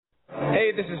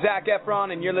Hey, this is Zac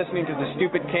Efron, and you're listening to The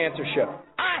Stupid Cancer Show.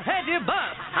 I hate you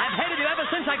both. I've hated you ever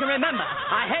since I can remember.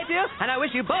 I hate you, and I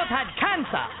wish you both had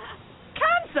cancer.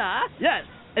 Cancer? Yes,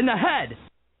 in the head.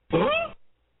 I'm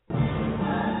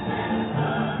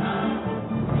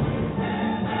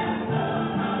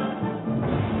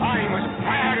as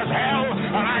tired as hell,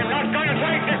 and I'm not going to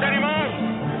take this anymore.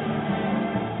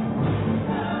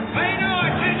 Pay no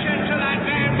attention to that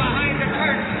man behind the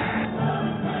curtain.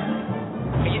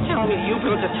 Are you telling me you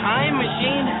built a time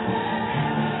machine?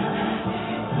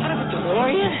 Out of a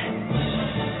DeLorean?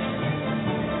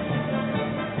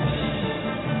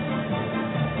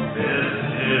 This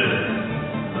is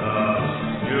the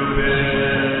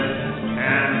Stupid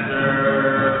Cancer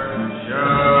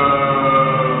Show.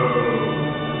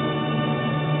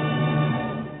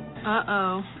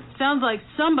 Uh-oh. Sounds like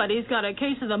somebody's got a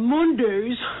case of the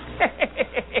Mondays.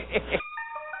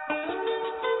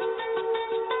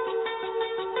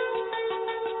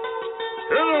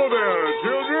 Hello there,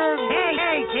 children.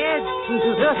 Hey, kids.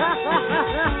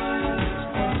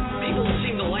 People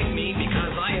seem to like me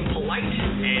because I am polite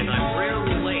and I'm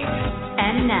rarely late.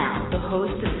 And now, the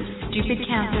host of the Stupid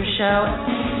Cancer Show,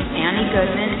 Annie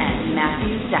Goodman and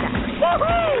Matthew Zachary.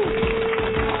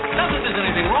 Woohoo! Not that there's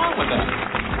anything wrong with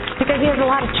that. Because he has a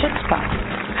lot of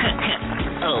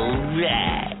chutzpah. All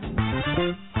right.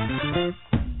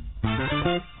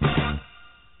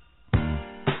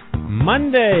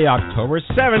 Monday, October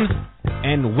 7th,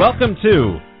 and welcome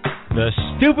to the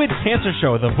Stupid Cancer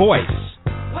Show, the voice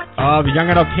of young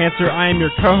adult cancer. I am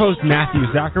your co-host,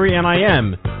 Matthew Zachary, and I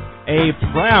am a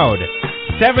proud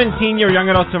 17-year young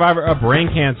adult survivor of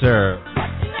brain cancer.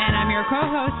 And I'm your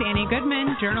co-host, Annie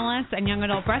Goodman, journalist and young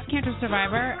adult breast cancer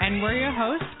survivor, and we're your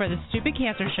hosts for the Stupid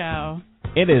Cancer Show.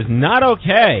 It is not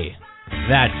okay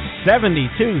that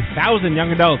 72,000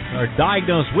 young adults are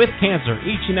diagnosed with cancer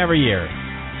each and every year.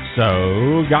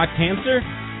 So, got cancer?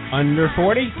 Under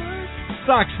 40?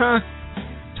 Sucks, huh?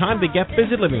 Time to get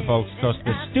busy living, folks, because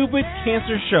the Stupid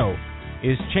Cancer Show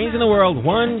is changing the world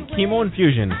one chemo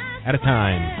infusion at a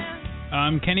time.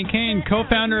 I'm Kenny Kane,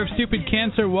 co-founder of Stupid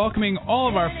Cancer, welcoming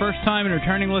all of our first-time and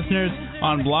returning listeners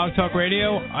on Blog Talk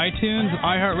Radio, iTunes,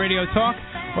 iHeartRadio Talk,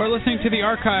 or listening to the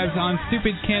archives on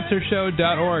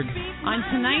stupidcancershow.org. On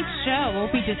tonight's show,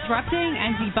 we'll be disrupting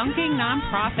and debunking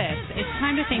nonprofits. It's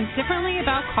time to think differently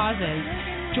about causes.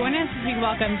 Join us as we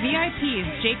welcome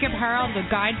VIPs Jacob Harold with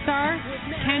Guide Star,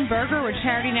 Ken Berger with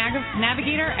Charity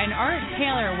Navigator, and Art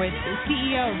Taylor with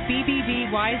CEO of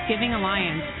BBB Wise Giving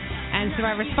Alliance, and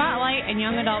Survivor Spotlight and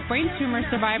young adult brain tumor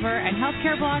survivor and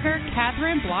healthcare blogger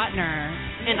Catherine Blotner.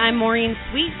 And I'm Maureen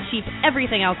Sweet, Chief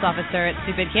Everything Else Officer at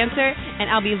Stupid Cancer, and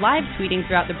I'll be live tweeting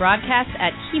throughout the broadcast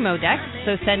at Chemodex,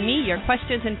 so send me your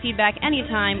questions and feedback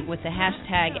anytime with the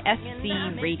hashtag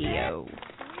SCRadio.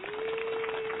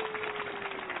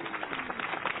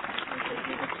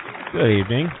 Good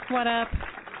evening. What up?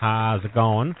 How's it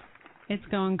going? It's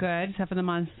going good, except for the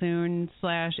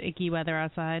monsoon/icky weather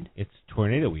outside. It's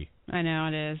tornado-y. I know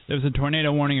it is. There was a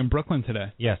tornado warning in Brooklyn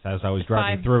today. Yes, as I was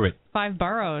driving through it. 5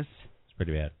 boroughs. It's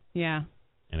pretty bad. Yeah.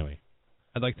 Anyway.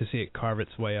 I'd like to see it carve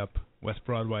its way up West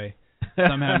Broadway,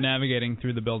 somehow navigating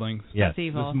through the buildings. Yes. That's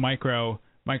evil. This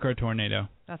micro tornado.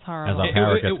 That's horrible. As our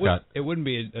power gets cut. It wouldn't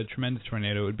be a tremendous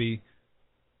tornado. It would be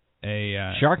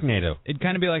a... Sharknado. It'd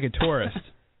kind of be like a tourist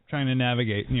trying to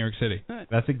navigate New York City.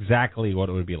 That's exactly what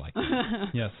it would be like.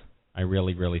 Yes. I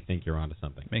really, really think you're onto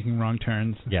something. Making wrong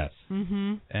turns. Yes.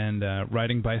 Mm-hmm. And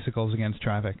riding bicycles against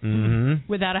traffic. Mm-hmm.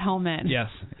 Without a helmet. Yes.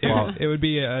 It would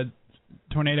be a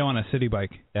tornado on a city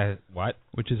bike. What?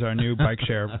 Which is our new bike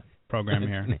share program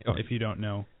here, if you don't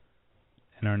know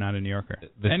and are not a New Yorker.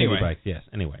 The city bikes, yes.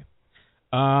 Anyway.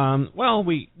 Well,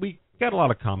 we got a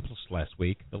lot accomplished last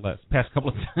week. The past couple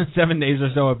of 7 days or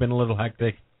so have been a little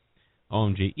hectic.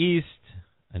 OMG East,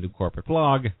 a new corporate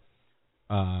blog,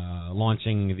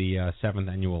 launching the 7th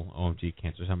annual OMG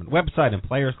Cancer Summit website and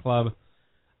Players Club.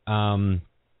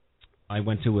 I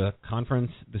went to a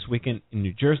conference this weekend in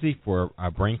New Jersey for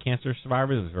brain cancer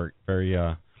survivors. It was very,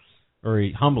 very,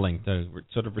 very humbling to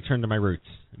sort of return to my roots.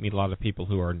 I meet a lot of people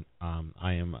who are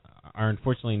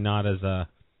unfortunately not as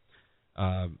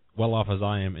well off as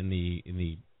I am in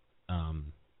the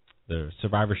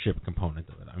survivorship component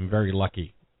of it. I'm very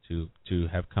lucky to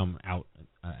have come out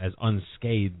as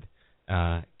unscathed.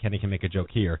 Kenny can make a joke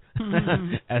here,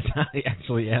 as I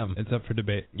actually am. It's up for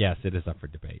debate. Yes, it is up for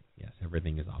debate. Yes,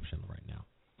 everything is optional right now.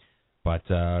 But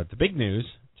the big news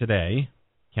today,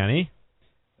 Kenny?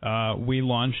 We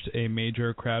launched a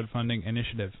major crowdfunding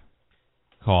initiative.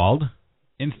 Called?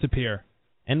 Instapeer.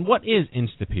 And what is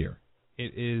Instapeer?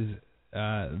 It is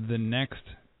the next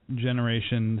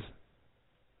generation's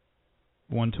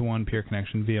one-to-one peer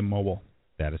connection via mobile.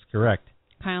 That is correct.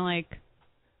 Kind of like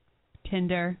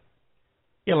Tinder.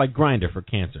 Yeah, like Grindr for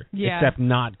cancer. Yeah. Except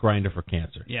not Grindr for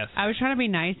cancer. Yes. I was trying to be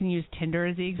nice and use Tinder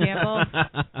as the example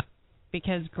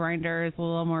because Grindr is a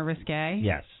little more risque.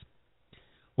 Yes.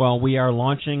 Well, we are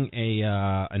launching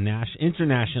a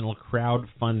international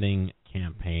crowdfunding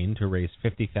campaign to raise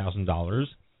 $50,000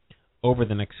 over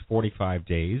the next 45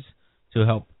 days to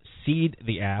help seed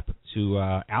the app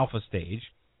to alpha stage.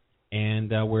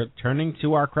 And we're turning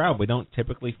to our crowd. We don't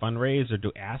typically fundraise or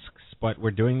do asks, but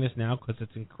we're doing this now because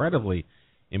it's incredibly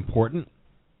important.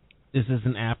 This is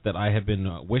an app that I have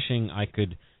been wishing I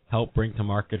could help bring to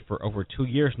market for over 2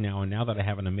 years now, and now that I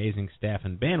have an amazing staff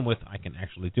and bandwidth, I can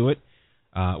actually do it.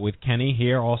 With Kenny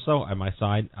here also at my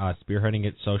side, spearheading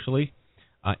it socially.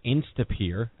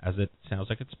 Instapeer, as it sounds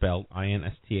like it's spelled,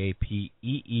 INSTAPEER,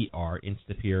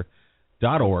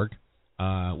 instapeer.org.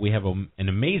 We have an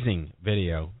amazing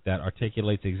video that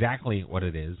articulates exactly what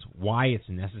it is, why it's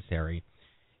necessary,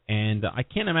 and I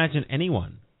can't imagine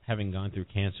anyone having gone through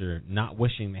cancer not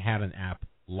wishing they had an app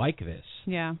like this,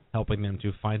 helping them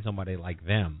to find somebody like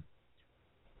them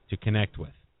to connect with.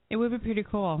 It would be pretty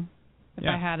cool if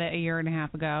I had it a year and a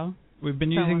half ago. We've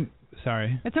been using...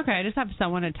 Sorry. It's okay. I just have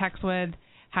someone to text with,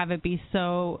 have it be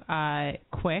so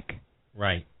quick.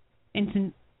 Right.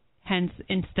 Instant, hence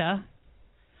Insta.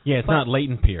 Yeah, it's not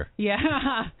latent peer.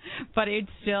 Yeah, but it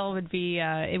still would be,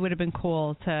 it would have been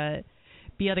cool to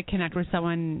be able to connect with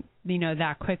someone,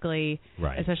 that quickly.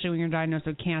 Right. Especially when you're diagnosed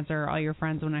with cancer, all your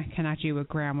friends want to connect you with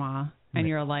grandma, and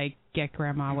you're like, get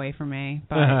grandma away from me.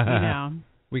 But,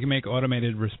 We can make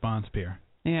automated response peer.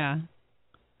 Yeah.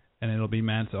 And it'll be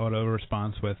Matt's auto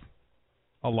response with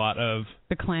a lot of...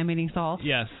 The clam eating salt?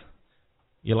 Yes.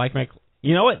 You like my...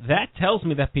 You know what? That tells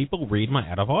me that people read my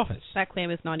out of office. That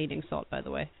clam is not eating salt, by the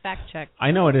way. Fact check.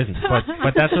 I know it isn't,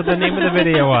 but that's what the name of the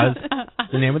video was.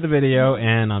 The name of the video,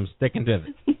 and I'm sticking to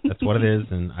it. That's what it is,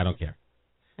 and I don't care.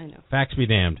 I know. Facts be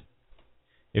damned.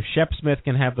 If Shep Smith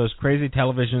can have those crazy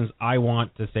televisions, I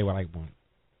want to say what I want.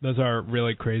 Those are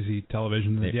really crazy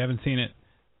televisions. If you haven't seen it,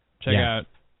 check out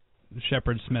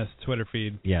Shepard Smith's Twitter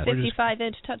feed. Yes.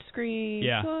 55-inch touchscreen.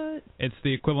 Yeah. What? It's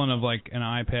the equivalent of like an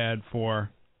iPad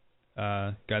for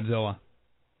Godzilla.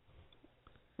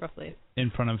 Roughly. In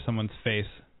front of someone's face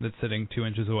that's sitting 2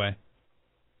 inches away.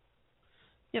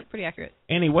 Yep, pretty accurate.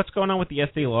 Annie, what's going on with the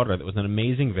Estee Lauder? That was an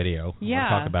amazing video. I want to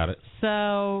talk about it.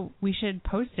 So we should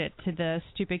post it to the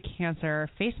Stupid Cancer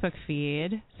Facebook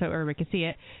feed so everybody can see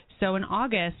it. So in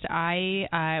August,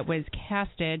 I was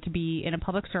casted to be in a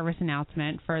public service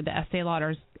announcement for the Estee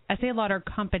Lauder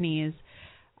Company's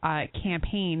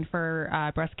campaign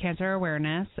for breast cancer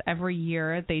awareness. Every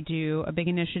year they do a big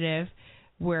initiative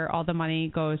where all the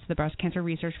money goes to the Breast Cancer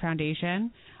Research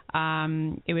Foundation.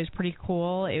 It was pretty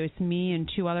cool. It was me and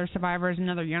 2 other survivors,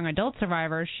 another young adult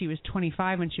survivor. She was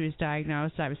 25 when she was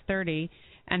diagnosed. I was 30.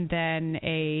 And then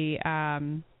a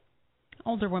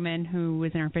older woman who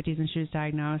was in her 50s when she was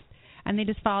diagnosed. And they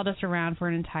just followed us around for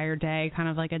an entire day, kind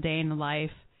of like a day in the life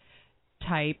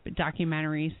type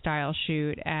documentary style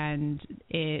shoot. And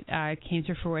it came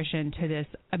to fruition to this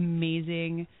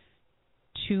amazing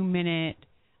 2-minute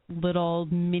little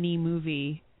mini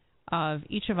movie of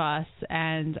each of us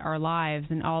and our lives,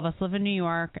 and all of us live in New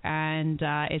York, and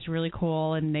it's really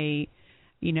cool. And they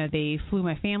flew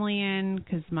my family in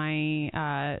because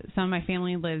some of my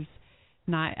family lives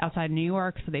not outside New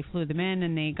York, so they flew them in,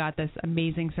 and they got this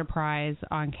amazing surprise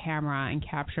on camera and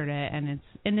captured it, and it's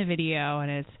in the video,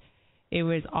 and it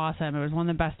was awesome. It was one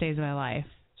of the best days of my life.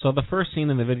 So the first scene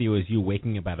in the video is you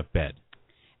waking up out of bed.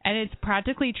 And it's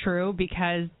practically true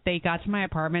because they got to my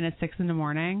apartment at 6 in the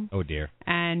morning. Oh, dear.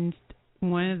 And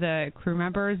one of the crew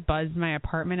members buzzed my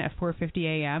apartment at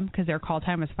 4:50 a.m. because their call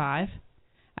time was 5.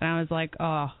 And I was like,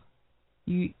 oh,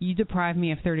 you deprived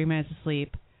me of 30 minutes of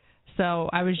sleep. So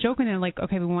I was joking and like,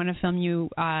 okay, we want to film you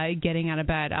getting out of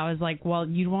bed. I was like, well,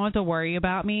 you don't have to worry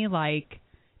about me, like,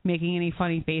 making any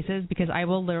funny faces because I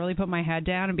will literally put my head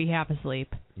down and be half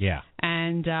asleep. Yeah.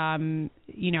 And,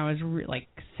 it was like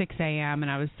 6 a.m.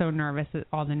 and I was so nervous that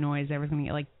all the noise, I was going to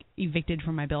get like evicted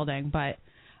from my building. But,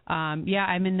 I'm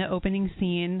in the opening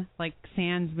scene, like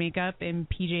sans makeup and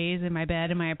PJs in my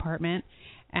bed in my apartment.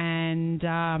 And,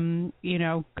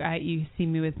 you see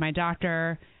me with my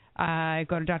doctor. I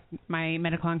go to my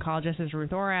medical oncologist is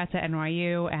Ruth Oratz at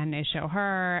NYU, and they show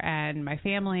her and my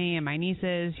family and my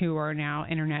nieces who are now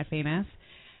internet famous.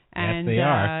 And, yes, they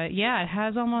are. It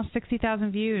has almost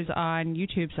 60,000 views on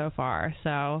YouTube so far,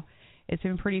 so it's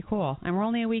been pretty cool. And we're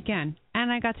only a week in.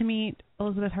 And I got to meet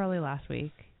Elizabeth Hurley last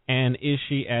week. And is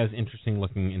she as interesting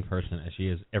looking in person as she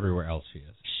is everywhere else she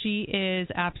is? She is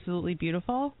absolutely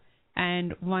beautiful.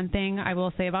 And one thing I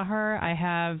will say about her, I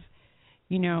have,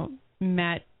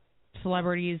 met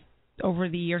celebrities over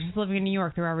the years. Just living in New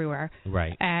York, they're everywhere.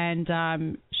 Right.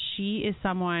 And she is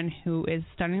someone who is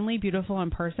stunningly beautiful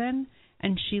in person,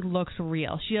 and she looks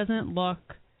real. She doesn't look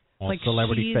all like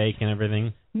celebrity fake and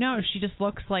everything. No, she just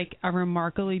looks like a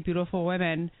remarkably beautiful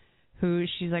woman who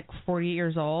she's like 48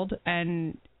 years old,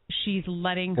 and she's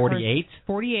letting 48?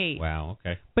 48. Wow,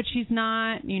 okay. But she's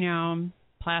not,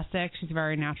 plastic. She's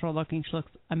very natural looking. She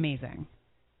looks amazing.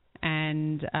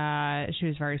 And she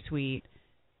was very sweet.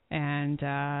 And,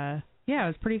 it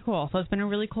was pretty cool. So it's been a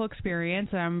really cool experience,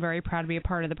 and I'm very proud to be a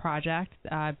part of the project.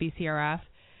 BCRF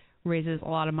raises a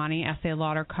lot of money. Estee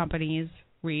Lauder companies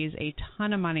raise a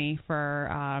ton of money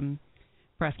for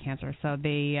breast cancer. So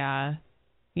they,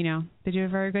 they do a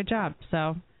very good job.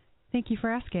 So thank you for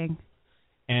asking.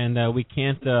 And we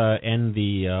can't end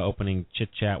the opening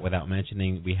chit-chat without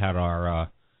mentioning we had our,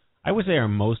 I would say our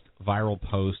most viral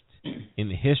post in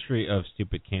the history of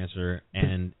Stupid Cancer,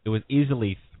 and it was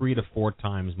easily 3 to 4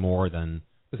 times more than...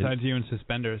 Besides you and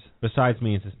suspenders. Besides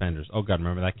me and suspenders. Oh, God,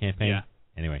 remember that campaign? Yeah.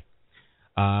 Anyway,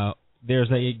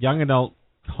 there's a young adult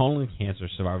colon cancer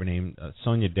survivor named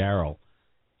Sonia Darrell,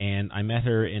 and I met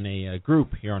her in a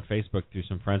group here on Facebook through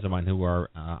some friends of mine who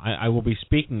are... I will be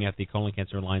speaking at the Colon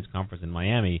Cancer Alliance Conference in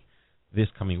Miami this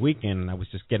coming weekend, and I was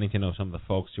just getting to know some of the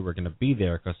folks who were going to be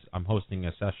there because I'm hosting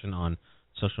a session on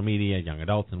social media, young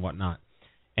adults, and whatnot.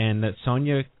 And that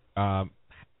Sonia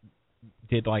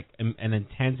did like an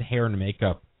intense hair and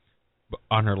makeup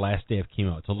on her last day of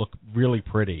chemo to look really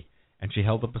pretty. And she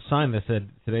held up a sign that said,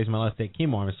 "Today's my last day of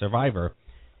chemo, I'm a survivor."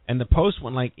 And the post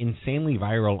went like insanely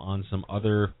viral on some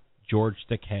other George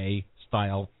Takei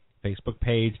style Facebook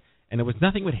page. And it was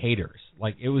nothing but haters.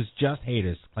 Like, it was just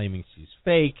haters claiming she's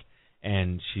fake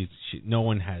and no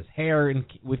one has hair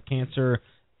with cancer.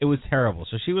 It was terrible.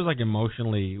 So she was like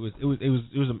emotionally.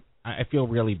 I feel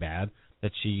really bad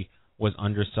that she was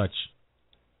under such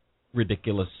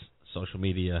ridiculous social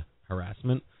media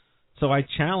harassment. So I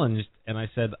challenged and I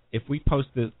said, if we post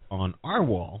it on our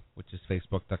wall, which is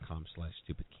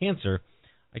facebook.com/stupidcancer,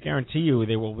 I guarantee you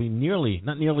there will be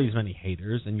not nearly as many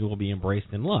haters, and you will be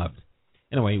embraced and loved.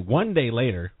 Anyway, one day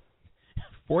later,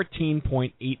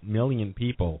 14.8 million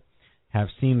people have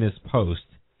seen this post.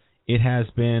 It has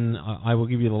been, I will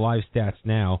give you the live stats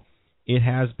now, it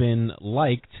has been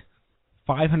liked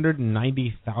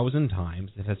 590,000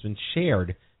 times. It has been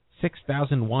shared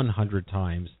 6,100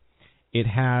 times. It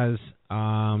has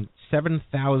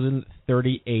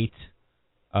 7,038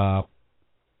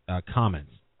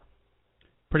 comments.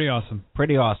 Pretty awesome.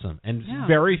 Pretty awesome. And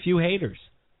very few haters.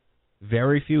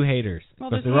 Very few haters. Well,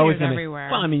 there's they're always haters everywhere.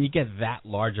 Well, I mean, you get that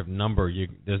large of number,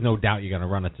 there's no doubt you're going to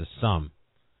run into some.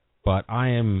 But I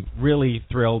am really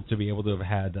thrilled to be able to have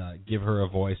had give her a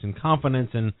voice and confidence.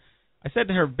 And I said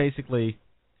to her, basically,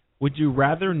 would you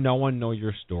rather no one know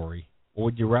your story, or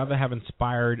would you rather have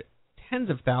inspired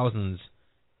tens of thousands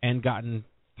and gotten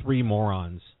 3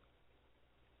 morons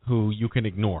who you can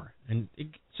ignore? And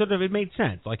it made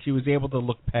sense. Like, she was able to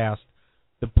look past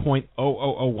the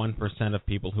 0.0001% of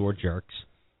people who are jerks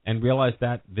and realize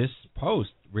that this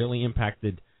post really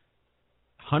impacted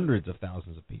hundreds of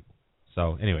thousands of people.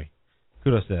 So anyway,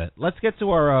 kudos to that. Let's get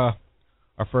to our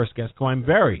first guest, who I'm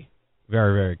very,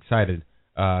 very, very excited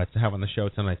to have on the show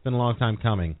tonight. It's been a long time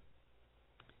coming.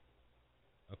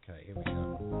 Okay, here we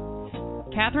go.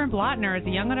 Catherine Blotner is a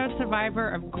young adult survivor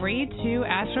of grade 2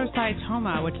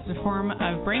 astrocytoma, which is a form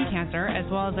of brain cancer, as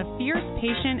well as a fierce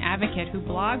patient advocate who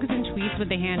blogs and tweets with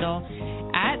the handle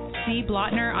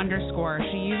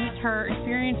 @cblotner_. She uses her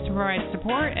experience to provide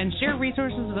support and share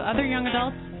resources with other young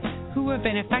adults who have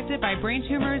been affected by brain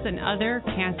tumors and other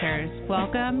cancers.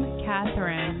 Welcome,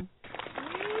 Catherine.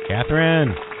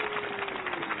 Catherine.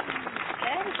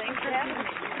 Hey, thanks for having me.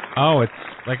 Oh, it's,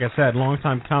 like I said, long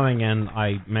time coming, and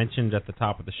I mentioned at the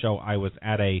top of the show I was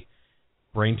at a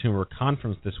brain tumor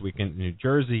conference this weekend in New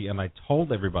Jersey, and I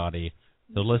told everybody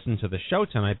to listen to the show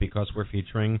tonight because we're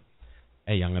featuring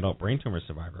a young adult brain tumor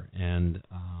survivor. And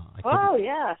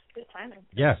yeah, good timing.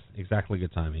 Yes, exactly,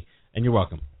 good timing. And you're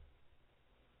welcome.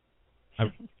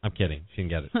 I'm kidding. She can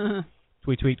get it.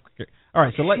 Tweet. All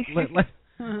right,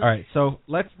 so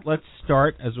let's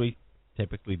start as we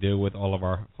typically do with all of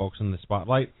our folks in the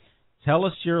spotlight. Tell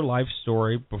us your life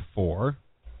story before.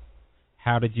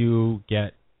 How did you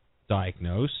get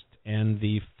diagnosed, and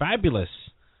the fabulous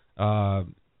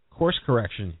course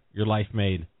correction your life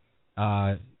made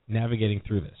navigating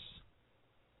through this.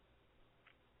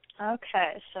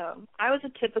 Okay, so I was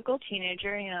a typical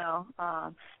teenager,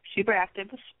 super active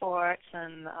with sports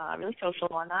and really social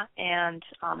and whatnot. And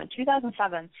in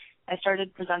 2007, I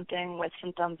started presenting with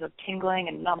symptoms of tingling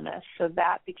and numbness, so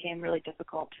that became really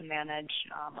difficult to manage.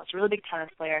 I was a really big tennis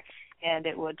player, and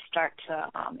it would start to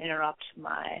interrupt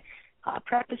my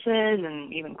practices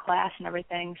and even class and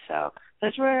everything. So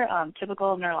those were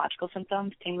typical neurological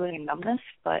symptoms, tingling and numbness,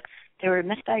 but they were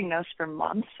misdiagnosed for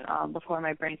months before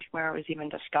my brain tumor was even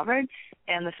discovered.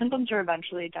 And the symptoms were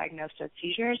eventually diagnosed as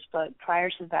seizures, but prior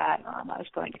to that, I was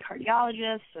going to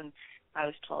cardiologists, and I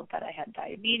was told that I had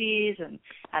diabetes and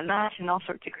MS and all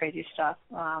sorts of crazy stuff.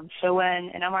 So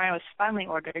when an MRI was finally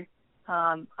ordered,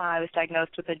 I was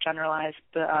diagnosed with a generalized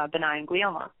benign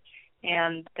glioma.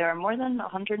 And there are more than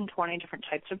 120 different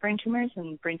types of brain tumors,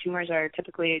 and brain tumors are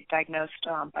typically diagnosed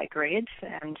by grades,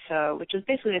 and so, which is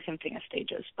basically the same thing as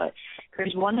stages. But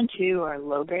grades 1 and 2 are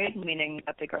low grade, meaning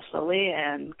that they grow slowly,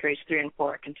 and grades 3 and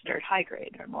 4 are considered high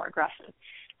grade or more aggressive.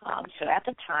 So at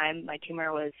the time, my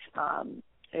tumor was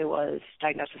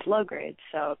diagnosed as low grade.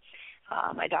 So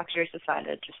my doctors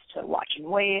decided just to watch and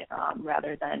wait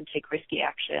rather than take risky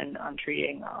action on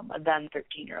treating a then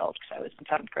 13-year-old, because I was in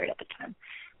 7th grade at the time.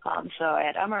 So I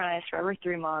had MRIs for every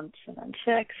 3 months, and then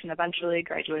 6, and eventually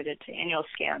graduated to annual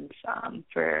scans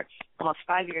for almost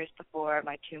 5 years before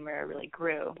my tumor really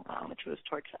grew, which was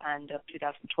towards the end of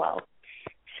 2012.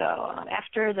 So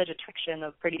after the detection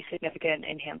of pretty significant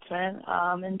enhancement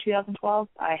in 2012,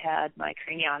 I had my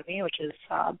craniotomy, which is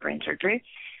brain surgery,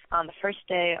 on the first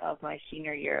day of my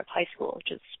senior year of high school,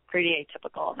 which is pretty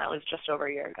atypical, and that was just over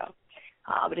a year ago.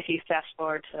 But if you fast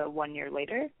forward to 1 year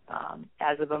later,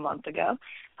 as of a month ago,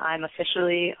 I'm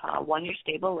officially 1 year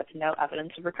stable with no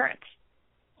evidence of recurrence.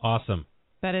 Awesome.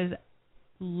 That is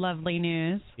lovely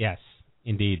news. Yes,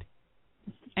 indeed.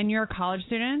 And you're a college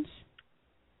student?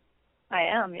 I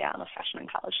am, yeah. I'm a freshman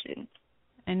college student.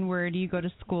 And where do you go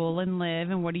to school and live,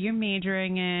 and what are you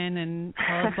majoring in, and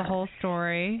tell us the whole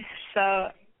story? So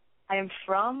I am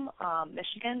from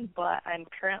Michigan, but I'm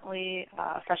currently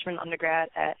a freshman undergrad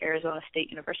at Arizona State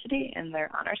University in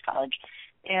their honors college.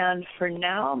 And for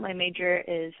now, my major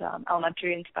is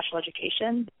elementary and special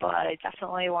education, but I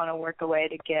definitely want to work a way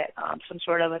to get some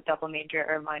sort of a double major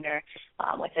or minor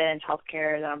within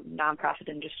healthcare, the nonprofit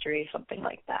industry, something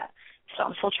like that. So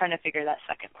I'm still trying to figure that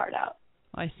second part out.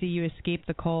 I see you escaped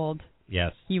the cold.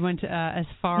 Yes. You went to as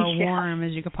far warm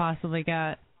as you could possibly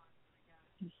get.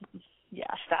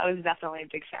 Yes, that was definitely a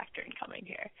big factor in coming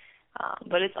here.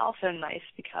 But it's also nice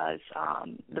because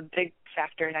the big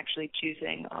factor in actually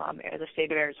choosing the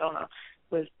state of Arizona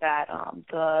was that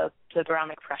the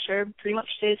barometric pressure pretty much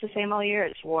stays the same all year.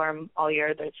 It's warm all year.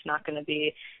 It's not going to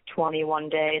be 20 one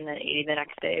day and then 80 the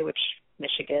next day, which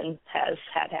Michigan has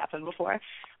had happen before.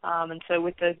 And so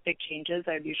with those big changes,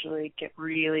 I would usually get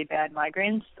really bad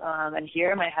migraines. And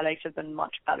here, my headaches have been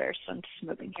much better since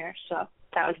moving here. So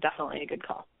that was definitely a good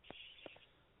call.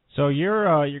 So you're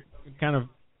kind of,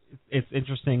 it's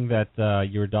interesting that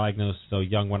you were diagnosed so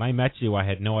young. When I met you, I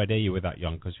had no idea you were that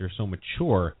young because you're so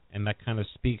mature, and that kind of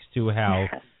speaks to how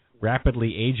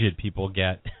rapidly aged people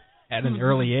get at an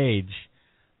early age.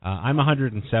 I'm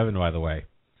 107, by the way.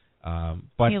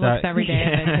 But he looks every day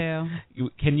of it too.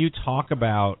 Can you talk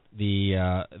about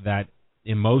that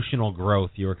emotional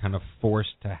growth you were kind of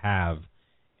forced to have,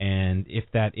 and if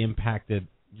that impacted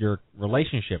your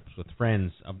relationships with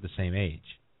friends of the same age?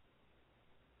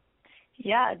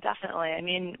 Yeah, definitely. I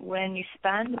mean, when you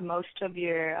spend most of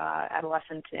your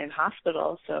adolescence in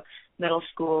hospital, so middle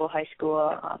school, high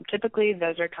school, typically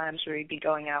those are times where you'd be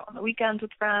going out on the weekends with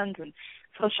friends and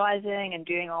socializing and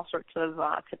doing all sorts of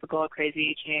typical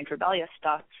crazy teenage rebellious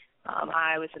stuff.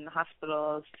 I was in the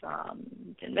hospitals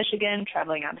in Michigan,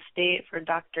 traveling out of state for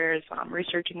doctors,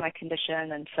 researching my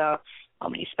condition. And so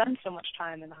when you spend so much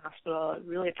time in the hospital,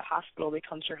 really the hospital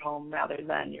becomes your home rather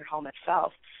than your home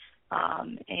itself.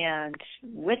 And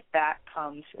with that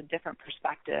comes a different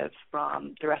perspective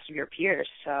from the rest of your peers.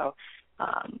 So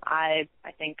I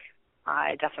think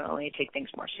I definitely take things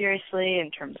more seriously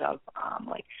in terms of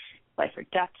like life or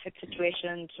death type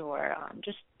situations or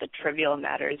just the trivial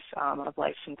matters of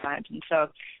life sometimes. And so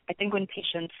I think when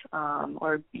patients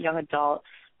or young adult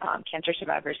cancer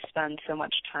survivors spend so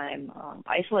much time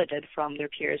isolated from their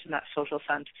peers in that social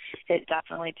sense, it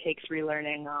definitely takes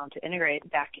relearning to integrate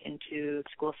back into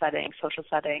school settings, social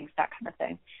settings, that kind of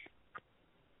thing.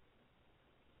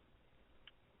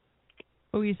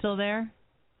 Oh, you still there?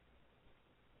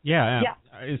 Yeah.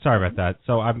 Sorry about that.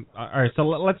 So all right. So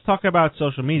let's talk about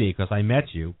social media, because I met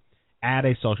you at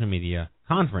a social media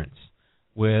conference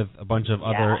with a bunch of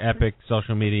other epic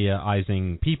social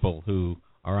media-izing people who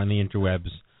are on the interwebs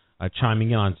chiming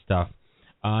in on stuff.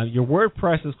 Your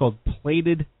WordPress is called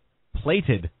Plated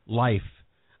Life.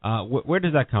 Where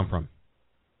does that come from?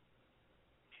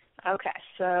 Okay,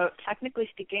 so technically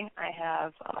speaking, I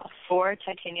have 4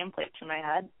 titanium plates in my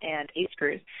head and 8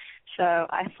 screws. So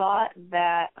I thought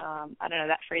that, I don't know,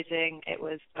 that phrasing, it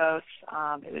was both,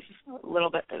 it was a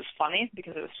little bit, it was funny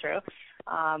because it was true,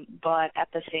 but at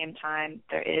the same time,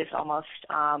 there is almost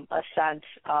a sense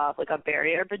of like a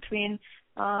barrier between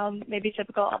maybe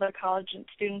typical other college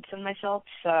students and myself.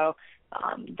 So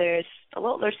there's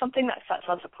something that sets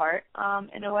us apart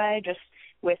in a way, just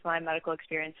with my medical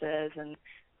experiences and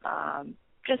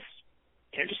just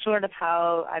sort of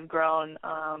how I've grown,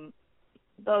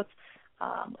 both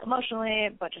emotionally,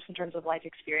 but just in terms of life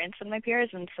experience with my peers.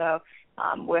 And so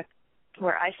with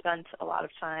where I spent a lot of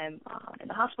time in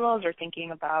the hospitals or thinking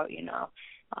about,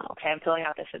 okay, I'm filling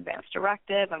out this advance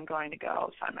directive, I'm going to go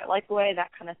sign my life away,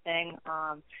 that kind of thing.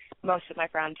 Most of my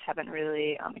friends haven't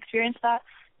really experienced that.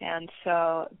 And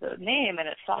so the name in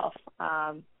itself,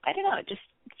 I don't know, it just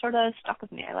sort of stuck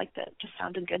with me. I liked it. It just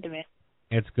sounded good to me.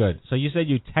 It's good. So you said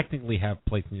you technically have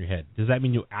plates in your head. Does that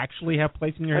mean you actually have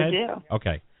plates in your head? I do.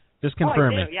 Okay. Just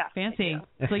confirm I it. do, yeah. Fancy.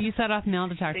 So you set off metal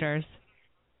detectors.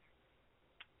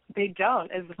 They don't,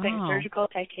 is the thing. Oh. Surgical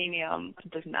titanium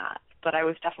does not. But I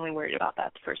was definitely worried about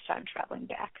that the first time traveling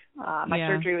back. My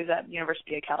surgery was at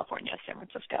University of California, San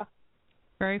Francisco.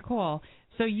 Very cool.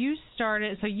 So you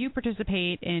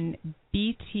participate in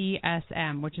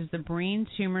BTSM, which is the Brain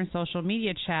Tumor Social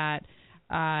Media Chat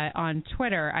on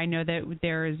Twitter. I know that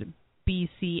there's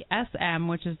BCSM,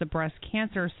 which is the Breast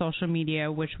Cancer Social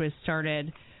Media, which was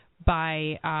started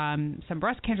by some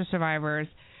breast cancer survivors.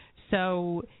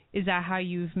 So is that how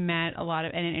you've met a lot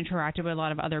of and interacted with a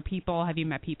lot of other people? Have you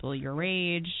met people your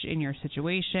age, in your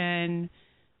situation?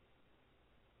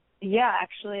 Yeah,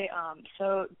 actually,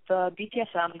 so the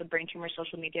BTSM, the Brain Tumor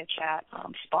Social Media Chat,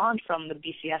 spawned from the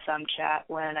BCSM chat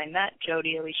when I met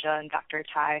Jody, Alicia, and Dr.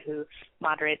 Ty, who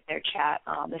moderate their chat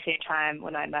the same time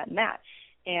when I met Matt.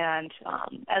 And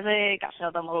as I got to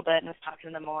know them a little bit and was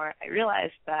talking to them more, I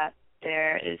realized that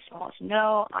there is almost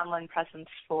no online presence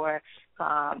for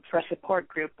a support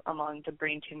group among the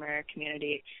brain tumor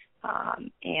community,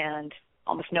 and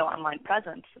almost no online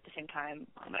presence at the same time.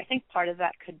 I think part of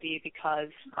that could be because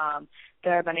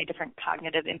there are many different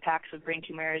cognitive impacts of brain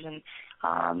tumors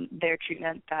and their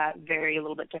treatment that vary a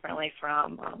little bit differently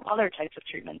from other types of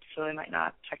treatments, so they might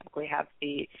not technically have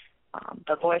the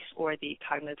voice or the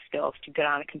cognitive skills to get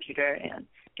on a computer and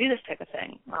do this type of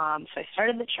thing. So I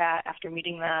started the chat after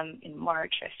meeting them in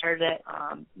March. I started it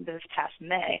this past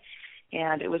May.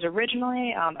 And it was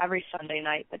originally every Sunday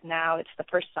night, but now it's the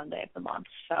first Sunday of the month.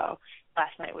 So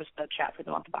last night was the chat for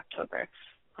the month of October.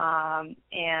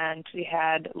 And we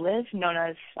had Liz, known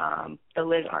as the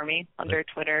Liz Army, under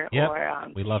Twitter,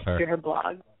 or we love her. Through her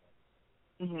blog.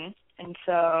 And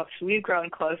so we've grown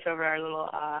close over our little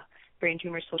brain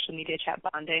tumor social media chat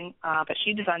bonding. But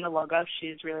she designed the logo.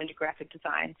 She's really into graphic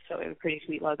design, so it was a pretty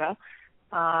sweet logo.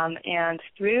 And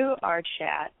through our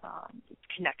chat,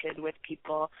 connected with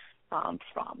people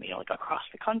from, like across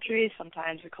the country.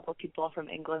 Sometimes a couple of people from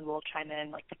England will chime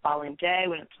in like the following day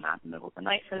when it's not in the middle of the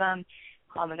night for them.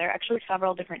 And there are actually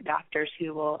several different doctors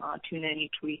who will tune in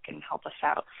each week and help us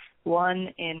out. One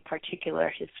in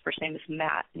particular, his first name is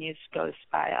Matt, and he goes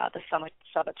by the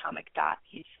subatomic Dot.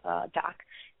 He's Doc.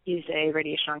 He's a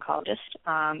radiation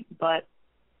oncologist, but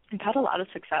we've had a lot of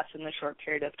success in the short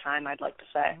period of time, I'd like to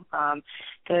say.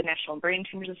 The National Brain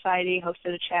Tumor Society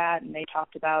hosted a chat, and they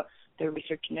talked about their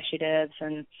research initiatives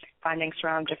and findings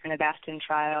from different Avastin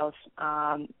trials,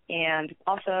 and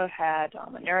also had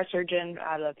a neurosurgeon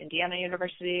out of Indiana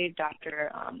University,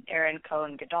 Dr. Aaron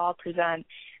Cohen-Goodall, present.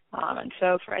 And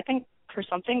so I think for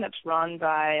something that's run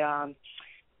by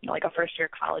like a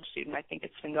first-year college student, I think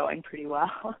it's been going pretty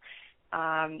well.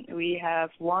 We have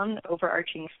one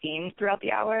overarching theme throughout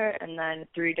the hour, and then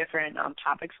 3 different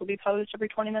topics will be posed every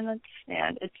 20 minutes.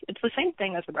 And it's the same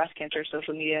thing as the breast cancer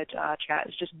social media chat.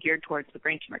 It's just geared towards the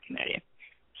brain tumor community.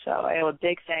 So I owe a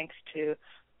big thanks to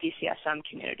BCSM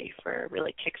community for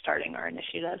really kickstarting our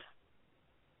initiative.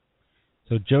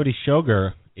 So Jody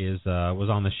Shoger was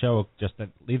on the show just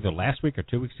either last week or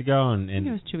 2 weeks ago, and I think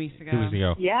it was 2 weeks ago. 2 weeks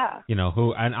ago. Yeah.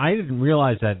 And I didn't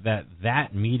realize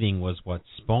that meeting was what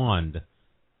spawned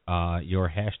your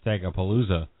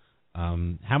 #Apalooza.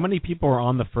 How many people were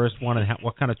on the first one, and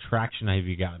what kind of traction have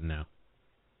you gotten now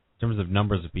in terms of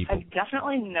numbers of people? I've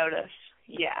definitely noticed.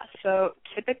 Yeah. So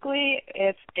typically,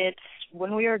 if it's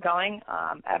when we were going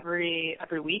every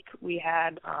week, we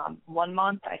had 1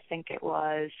 month. I think it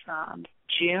was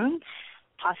June,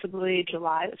 possibly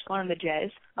July. It was one of the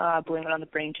J's. Blame it on the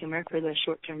brain tumor for the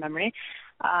short-term memory.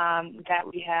 that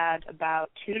we had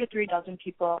about 2 to 3 dozen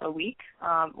people a week,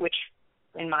 which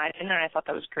in my opinion, I thought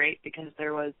that was great because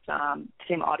there was the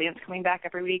same audience coming back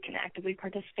every week and actively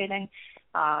participating.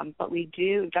 But we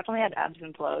definitely had ebbs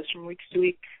and flows from week to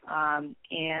week,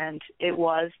 and it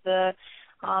was the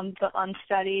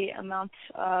unsteady amount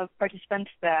of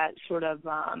participants that sort of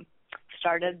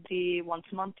started the once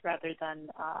a month rather than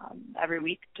every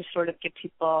week to sort of give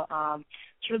people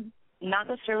sort of not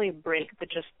necessarily a break, but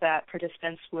just that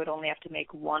participants would only have to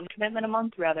make one commitment a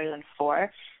month rather than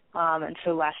 4. And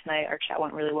so last night our chat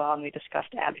went really well, and we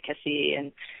discussed advocacy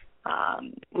and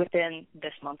within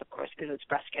this month, of course, because it's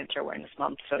Breast Cancer Awareness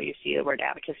Month, so you see the word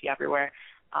advocacy everywhere.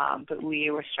 But we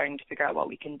were starting to figure out what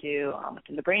we can do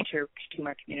within the brain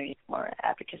tumor community for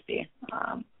advocacy.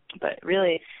 But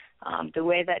really, the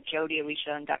way that Jody,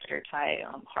 Alicia, and Dexter Ty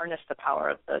harnessed the power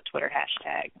of the Twitter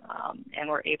hashtag and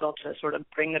were able to sort of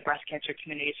bring the breast cancer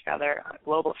community together on a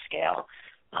global scale,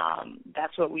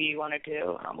 that's what we want to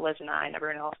do, Liz and I and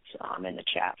everyone else in the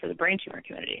chat for the brain tumor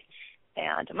community.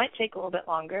 And it might take a little bit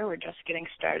longer. We're just getting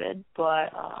started,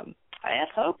 but I have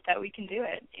hope that we can do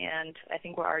it, and I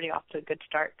think we're already off to a good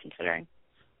start considering.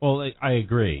 Well, I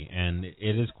agree, and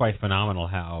it is quite phenomenal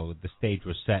how the stage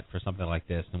was set for something like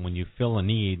this, and when you fill a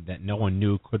need that no one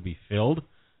knew could be filled,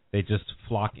 they just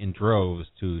flock in droves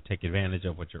to take advantage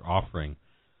of what you're offering.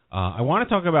 I want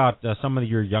to talk about some of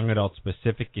your young adult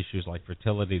specific issues like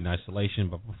fertility and isolation,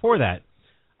 but before that,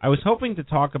 I was hoping to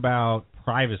talk about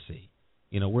privacy.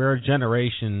 You know, we're a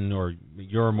generation, or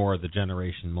you're more of the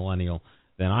generation millennial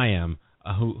than I am,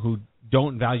 who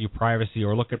don't value privacy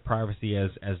or look at privacy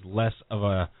as less of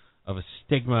a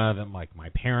stigma than like my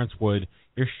parents would.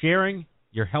 You're sharing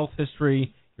your health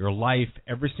history, your life,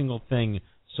 every single thing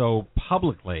so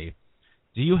publicly.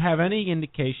 Do you have any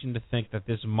indication to think that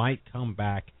this might come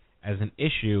back as an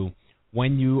issue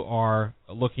when you are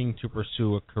looking to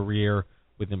pursue a career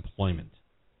with employment?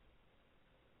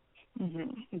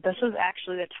 Mm-hmm. This was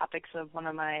actually the topics of one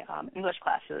of my English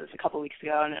classes a couple weeks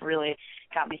ago, and it really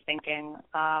got me thinking.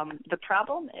 The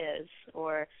problem is,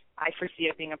 or I foresee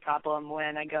it being a problem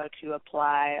when I go to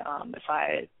apply, if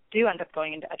I do end up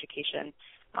going into education,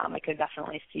 I could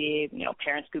definitely see,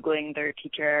 parents Googling their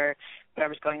teacher,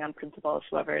 whatever's going on, principals,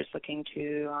 whoever is looking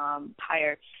to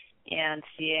hire, and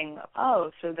seeing,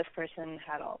 oh, so this person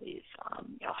had all these,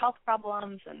 health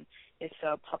problems and is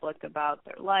so public about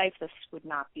their life, this would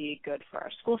not be good for our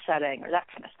school setting or that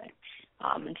kind of thing.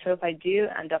 And so if I do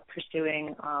end up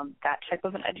pursuing that type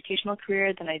of an educational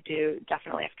career, then I do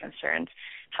definitely have concerns.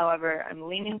 However, I'm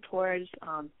leaning towards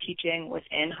teaching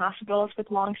within hospitals with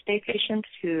long-stay patients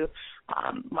who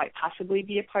might possibly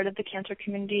be a part of the cancer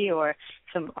community or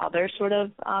some other sort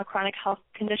of chronic health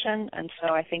condition. And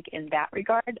so I think in that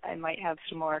regard, I might have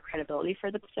some more credibility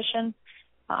for the position.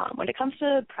 When it comes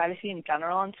to privacy in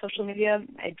general on social media,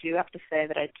 I do have to say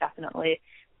that I definitely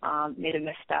made a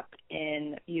misstep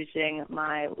in using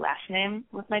my last name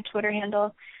with my Twitter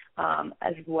handle,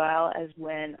 as well as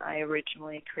when I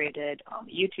originally created a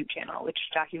YouTube channel, which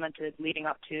documented leading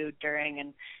up to, during,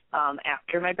 and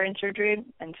after my brain surgery.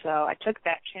 And so I took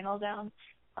that channel down.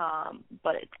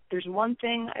 But there's one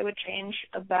thing I would change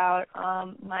about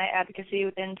my advocacy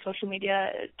within social media.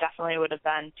 It definitely would have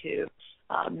been to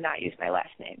not use my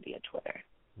last name via Twitter.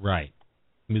 Right.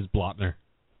 Ms. Blotner.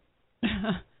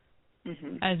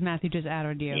 Mm-hmm. As Matthew just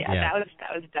added you. Yeah,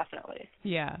 that was definitely.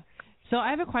 Yeah. So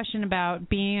I have a question about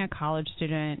being a college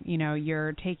student.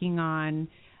 You're taking on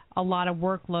a lot of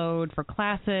workload for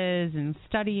classes and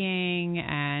studying,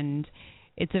 and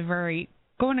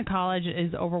going to college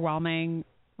is overwhelming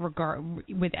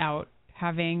without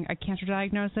having a cancer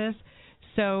diagnosis.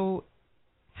 So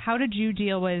how did you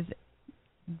deal with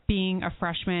being a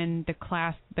freshman, the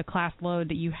class load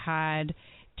that you had,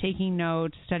 taking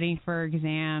notes, studying for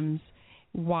exams,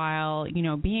 while,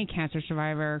 being a cancer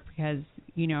survivor, because,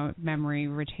 memory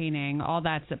retaining, all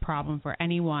that's a problem for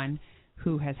anyone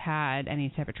who has had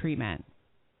any type of treatment?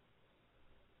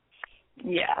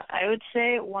 Yeah, I would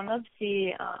say one of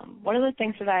the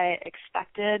things that I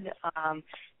expected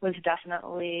was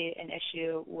definitely an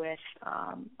issue with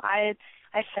I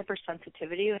have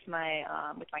hypersensitivity with my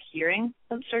hearing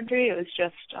of surgery. It was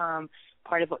just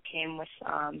part of what came with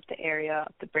the area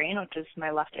of the brain, which is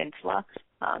my left insula.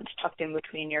 It's tucked in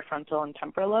between your frontal and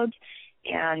temporal lobes.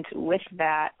 And with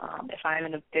that, if I'm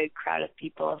in a big crowd of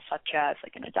people, such as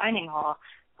like in a dining hall,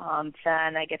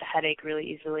 then I get a headache really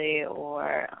easily,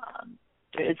 or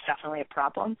it's definitely a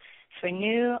problem. So I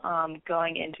knew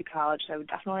going into college I would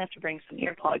definitely have to bring some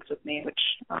earplugs with me, which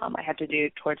I had to do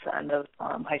towards the end of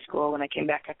high school when I came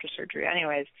back after surgery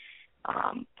anyways.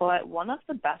 But one of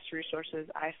the best resources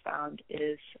I found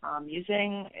is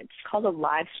it's called a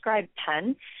LiveScribe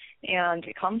pen, and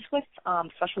it comes with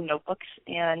special notebooks,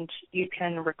 and you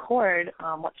can record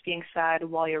what's being said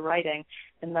while you're writing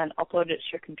and then upload it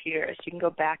to your computer. So you can go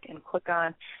back and click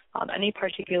on any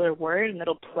particular word, and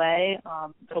it'll play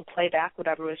back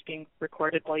whatever was being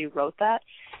recorded while you wrote that.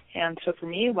 And so for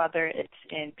me, whether it's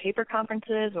in paper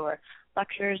conferences or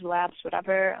lectures, labs,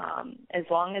 whatever, as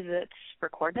long as it's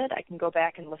recorded, I can go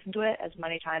back and listen to it as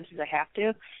many times as I have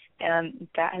to, and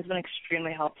that has been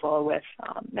extremely helpful with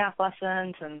math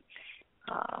lessons and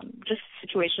just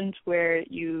situations where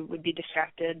you would be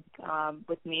distracted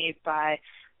with me by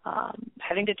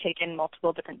having to take in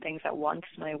multiple different things at once.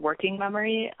 My working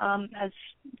memory has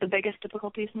the biggest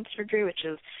difficulty since surgery, which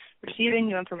is receiving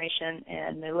new information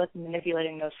and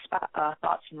manipulating those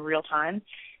thoughts in real time.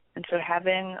 And so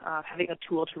having a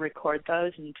tool to record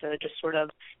those and to just sort of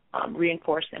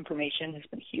reinforce the information has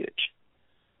been huge.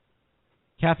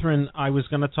 Catherine, I was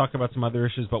going to talk about some other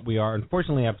issues, but we are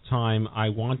unfortunately out of time. I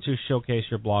want to showcase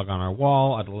your blog on our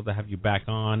wall. I'd love to have you back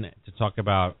on to talk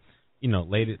about,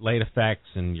 late effects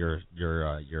and your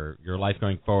life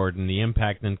going forward and the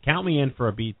impact. And count me in for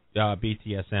a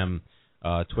BTSM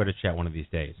Twitter chat one of these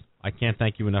days. I can't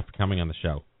thank you enough for coming on the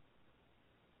show.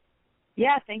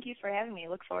 Yeah, thank you for having me.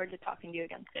 Look forward to talking to you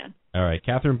again soon. All right.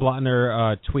 Catherine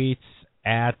Blotner tweets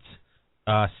at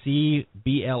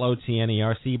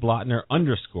CBLOTNER, CBlotner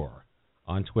 _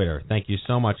 on Twitter. Thank you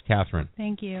so much, Catherine.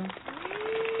 Thank you.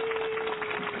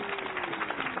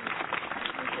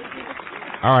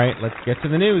 All right, let's get to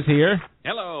the news here.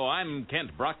 Hello, I'm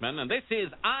Kent Brockman, and this is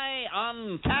Eye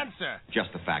on Cancer.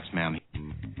 Just the facts, ma'am.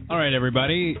 All right,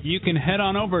 everybody. You can head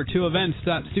on over to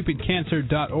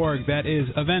events.stupidcancer.org. That is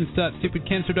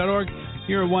events.stupidcancer.org,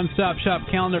 your one-stop shop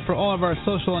calendar for all of our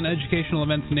social and educational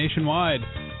events nationwide.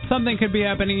 Something could be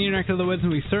happening in your neck of the woods,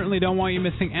 and we certainly don't want you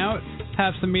missing out.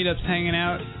 Have some meetups hanging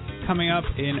out coming up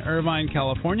in Irvine,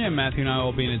 California. Matthew and I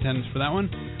will be in attendance for that one.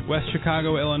 West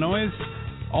Chicago, Illinois.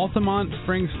 Altamont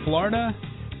Springs, Florida.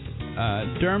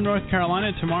 Durham, North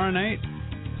Carolina tomorrow night.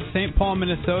 St. Paul,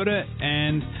 Minnesota,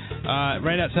 and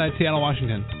right outside Seattle,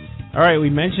 Washington. All right, we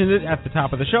mentioned it at the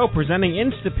top of the show, presenting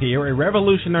Instapeer, a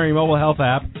revolutionary mobile health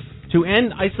app to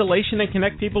end isolation and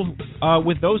connect people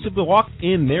with those who walk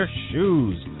in their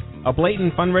shoes. A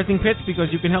blatant fundraising pitch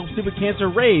because you can help Stupid Cancer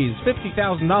raise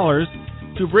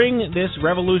 $50,000 to bring this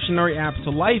revolutionary app to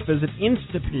life. Visit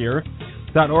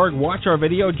Instapeer.org. Watch our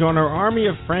video. Join our army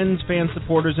of friends, fans,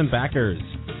 supporters, and backers.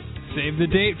 Save the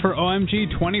date for OMG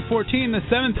 2014, the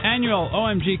 7th annual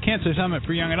OMG Cancer Summit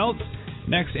for Young Adults,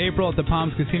 next April at the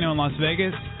Palms Casino in Las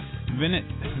Vegas. Visit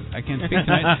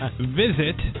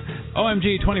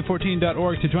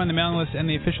OMG2014.org to join the mailing list and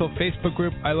the official Facebook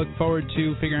group. I look forward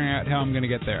to figuring out how I'm going to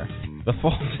get there. The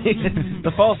fall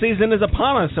season is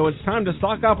upon us, so it's time to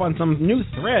stock up on some new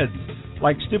threads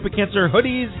like Stupid Cancer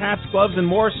hoodies, hats, gloves, and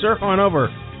more. Surf on over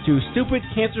to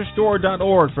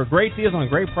stupidcancerstore.org for great deals on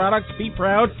great products. Be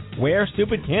proud. Wear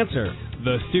Stupid Cancer.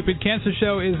 The Stupid Cancer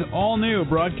Show is all new,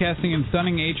 broadcasting in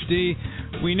stunning HD.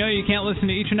 We know you can't listen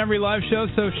to each and every live show,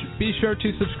 so be sure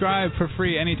to subscribe for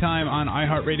free anytime on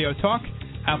iHeartRadio Talk,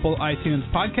 Apple iTunes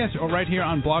Podcast, or right here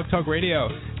on Blog Talk Radio.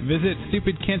 Visit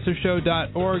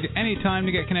stupidcancershow.org anytime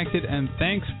to get connected, and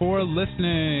thanks for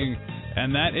listening.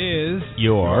 And that is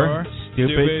your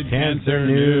Stupid Cancer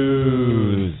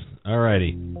News.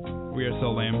 Alrighty. We are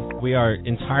so lame. We are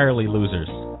entirely losers.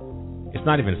 It's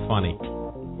not even funny.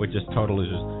 We're just total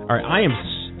losers. Alright, I am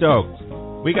stoked.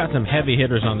 We got some heavy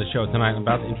hitters on the show tonight. I'm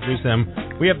about to introduce them.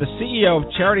 We have the CEO of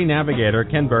Charity Navigator,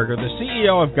 Ken Berger, the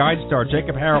CEO of GuideStar,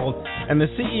 Jacob Harold, and the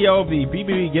CEO of the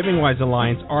BBB GivingWise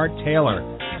Alliance, Art Taylor.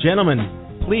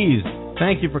 Gentlemen, please,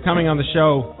 thank you for coming on the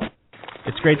show.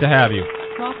 It's great to have you.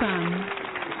 Welcome.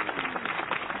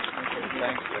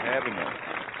 Thanks for having us.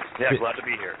 Yeah, glad to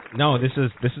be here. No, this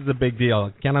is a big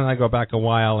deal. Ken and I go back a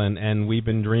while, and we've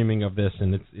been dreaming of this,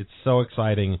 and it's so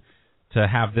exciting to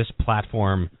have this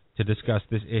platform to discuss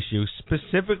this issue,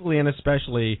 specifically and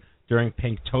especially during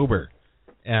Pinktober,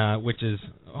 which is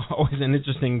always an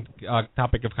interesting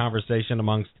topic of conversation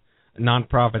amongst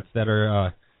nonprofits that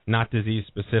are not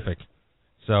disease-specific.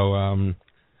 So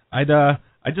I'd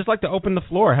just like to open the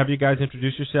floor, have you guys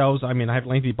introduce yourselves. I mean, I have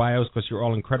lengthy bios because you're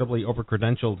all incredibly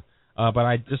over-credentialed, but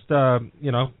I just,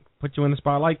 put you in the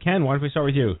spotlight. Ken, why don't we start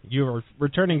with you? You're a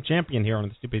returning champion here on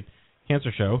the Stupid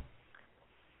Cancer Show.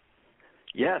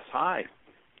 Yes, hi.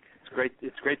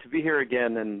 It's great to be here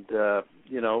again, and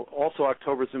also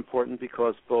October is important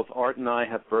because both Art and I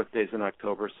have birthdays in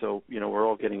October, so we're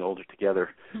all getting older together,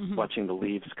 watching the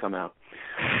leaves come out.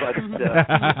 But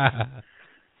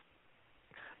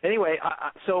anyway,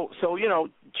 so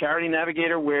Charity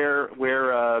Navigator, we're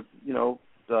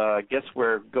I guess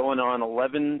we're going on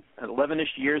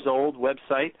 11-ish years old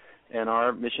website, and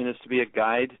our mission is to be a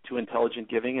guide to intelligent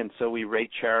giving, and so we rate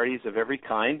charities of every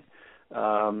kind.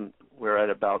 We're at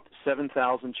about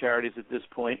 7,000 charities at this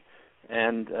point,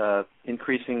 and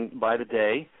increasing by the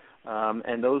day.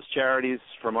 And those charities,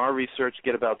 from our research,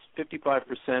 get about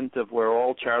 55% of where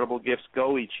all charitable gifts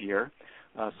go each year.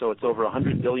 So it's over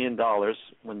 $100 billion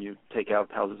when you take out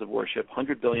houses of worship,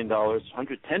 $100 billion,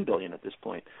 $110 billion at this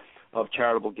point of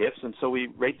charitable gifts. And so we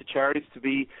rate the charities to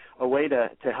be a way to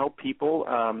help people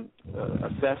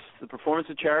assess the performance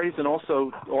of charities, and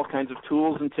also all kinds of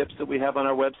tools and tips that we have on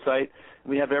our website.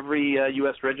 We have every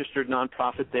U.S. registered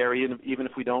nonprofit there, even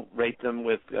if we don't rate them,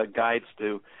 with guides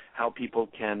to how people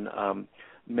can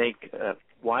make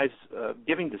wise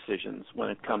giving decisions when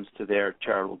it comes to their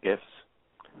charitable gifts.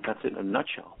 That's it in a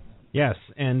nutshell. Yes,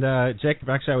 and Jacob,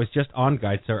 actually, I was just on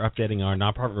GuideStar updating our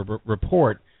nonprofit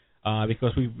report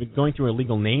because we've been going through a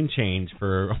legal name change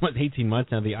for almost 18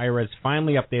 months now. The IRS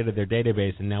finally updated their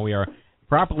database, and now we are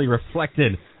properly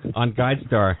reflected on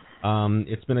GuideStar.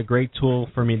 It's been a great tool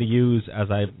for me to use as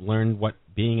I've learned what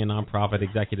being a nonprofit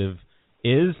executive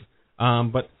is.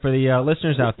 But for the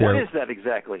listeners out there... What is that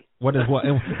exactly? What is what?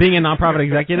 Being a nonprofit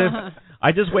executive?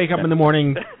 I just wake up in the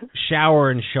morning, shower,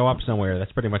 and show up somewhere.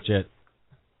 That's pretty much it.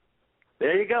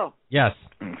 There you go. Yes.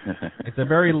 It's a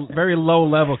very, very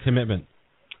low-level commitment.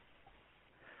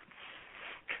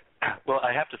 Well,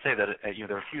 I have to say that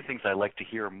there are a few things I like to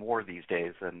hear more these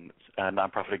days than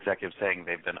nonprofit executives saying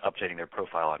they've been updating their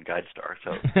profile on GuideStar.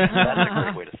 So that's a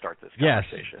great way to start this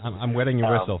conversation. Yes, I'm wetting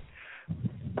your whistle.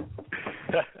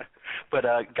 But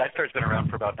GuideStar's been around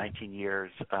for about 19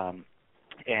 years,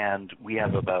 and we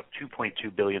have about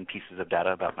 2.2 billion pieces of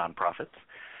data about nonprofits.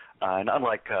 And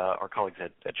unlike our colleagues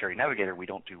at Charity Navigator, we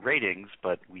don't do ratings,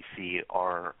 but we see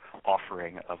our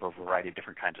offering of a variety of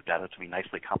different kinds of data to be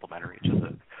nicely complementary to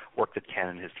the work that Ken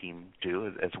and his team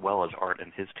do, as well as Art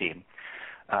and his team.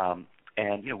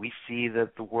 And we see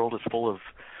that the world is full of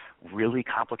really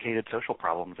complicated social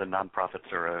problems, and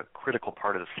nonprofits are a critical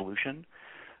part of the solution.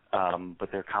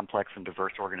 But they're complex and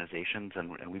diverse organizations,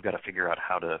 and we've got to figure out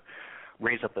how to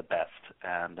raise up the best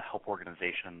and help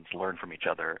organizations learn from each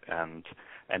other and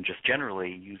just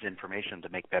generally use information to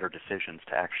make better decisions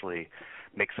to actually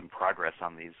make some progress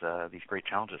on these great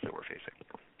challenges that we're facing.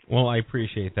 Well, I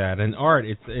appreciate that. And Art,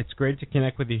 it's great to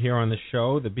connect with you here on the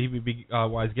show. The BBB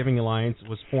Wise Giving Alliance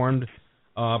was formed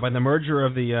by the merger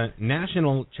of the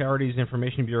National Charities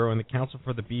Information Bureau and the Council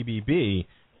for the BBB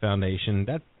Foundation.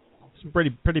 That's some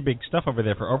pretty big stuff over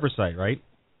there for oversight, right?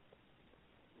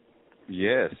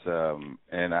 Yes,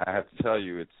 and I have to tell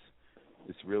you, it's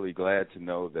really glad to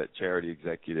know that charity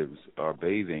executives are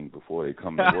bathing before they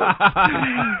come to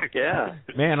work. Yeah.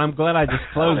 Man, I'm glad I just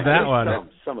closed that one.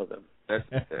 Some of them.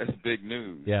 That's big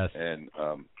news. Yes. And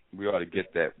we ought to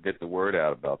get the word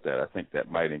out about that. I think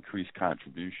that might increase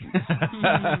contributions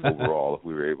overall if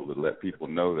we were able to let people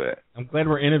know that. I'm glad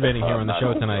we're innovating here on the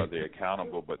show tonight. Not only are they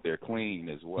accountable, but they're clean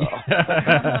as well.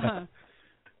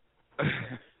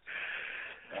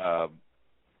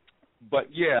 But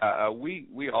yeah,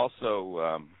 we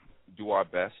also do our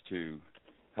best to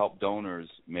help donors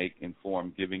make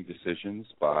informed giving decisions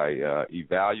by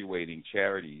evaluating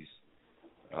charities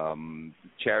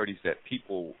that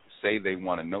people say they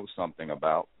want to know something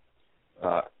about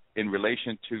in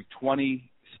relation to 20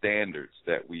 standards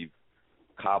that we've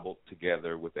cobbled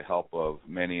together with the help of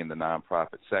many in the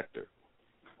nonprofit sector.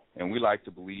 And we like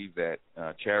to believe that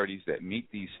charities that meet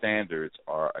these standards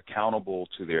are accountable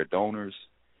to their donors,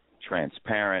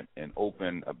 transparent and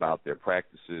open about their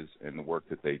practices and the work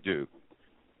that they do.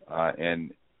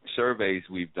 And surveys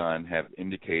we've done have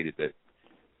indicated that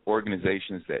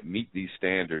organizations that meet these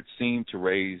standards seem to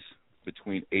raise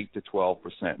between 8 to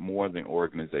 12% more than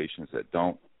organizations that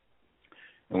don't.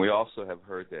 And we also have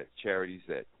heard that charities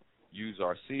that use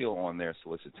our seal on their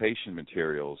solicitation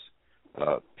materials,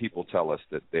 people tell us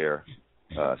that they're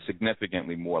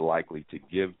significantly more likely to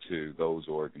give to those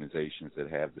organizations that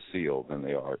have the seal than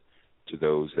they are to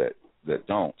those that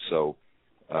don't. So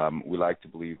we like to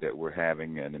believe that we're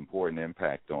having an important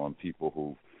impact on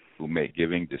people who make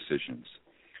giving decisions.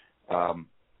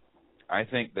 I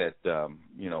think that,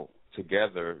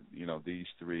 together, these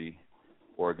three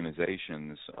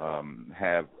organizations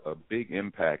have a big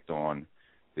impact on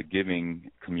the giving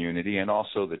community and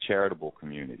also the charitable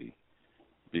community,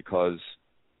 because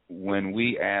when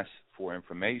we ask for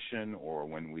information or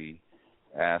when we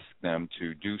ask them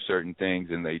to do certain things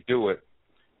and they do it,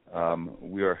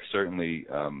 we are certainly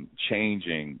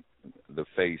changing the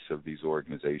face of these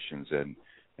organizations, and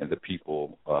the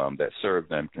people that serve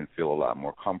them can feel a lot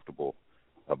more comfortable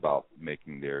about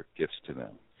making their gifts to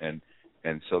them.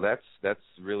 And so that's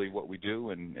really what we do,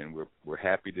 and we're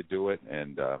happy to do it,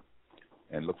 and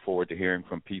look forward to hearing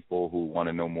from people who want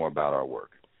to know more about our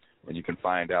work. And you can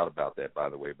find out about that, by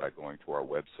the way, by going to our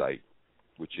website,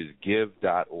 which is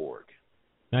give.org.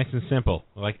 Nice and simple.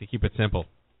 I like to keep it simple.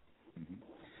 Mm-hmm.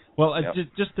 Well,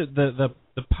 just the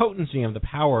potency of the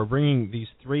power of bringing these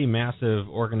three massive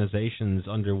organizations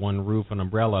under one roof and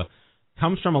umbrella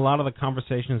comes from a lot of the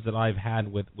conversations that I've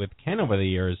had with Ken over the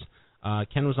years.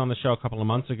 Ken was on the show a couple of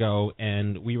months ago,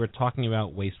 and we were talking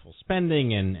about wasteful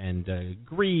spending and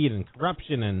greed and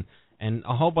corruption and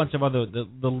a whole bunch of other,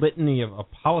 the litany of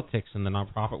politics in the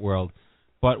nonprofit world.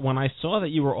 But when I saw that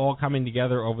you were all coming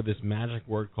together over this magic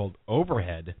word called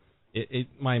overhead,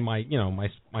 my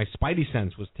spidey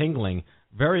sense was tingling.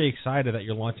 Very excited that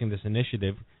you're launching this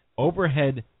initiative.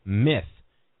 Overhead Myth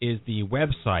is the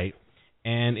website,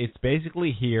 and it's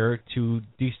basically here to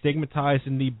destigmatize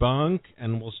and debunk.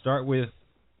 And we'll start with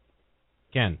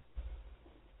Ken.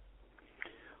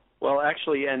 Well,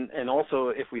 actually, and also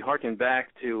if we harken back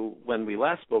to when we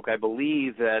last spoke, I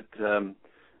believe that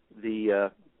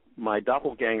my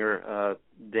doppelganger,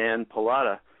 Dan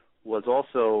Pallotta, was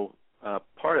also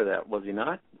part of that, was he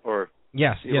not? Or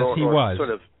yes, he was. Sort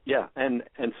of, yeah. And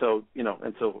so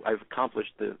I've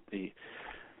accomplished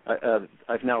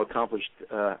I've now accomplished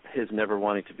his never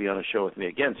wanting to be on a show with me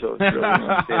again. So it's really an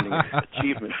outstanding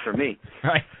achievement for me.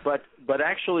 Right. But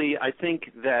actually, I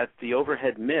think that the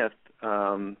overhead myth.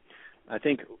 I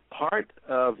think part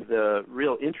of the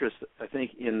real interest, I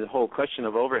think, in the whole question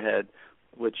of overhead,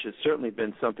 which has certainly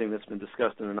been something that's been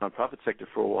discussed in the nonprofit sector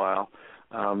for a while.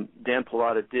 Dan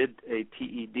Pallotta did a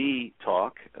TED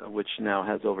talk, which now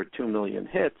has over 2 million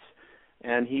hits,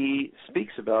 and he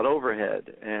speaks about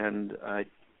overhead. And I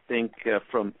think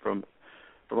from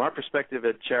our perspective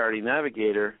at Charity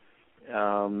Navigator,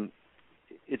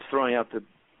 it's throwing out the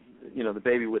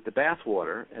baby with the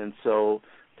bathwater, and so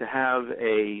to have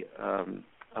a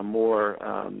more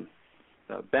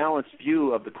balanced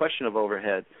view of the question of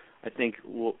overhead, I think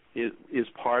is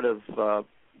part of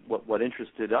what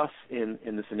interested us in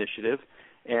this initiative,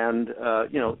 and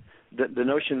the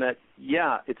notion that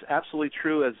it's absolutely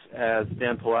true as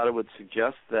Dan Pallotta would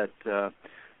suggest that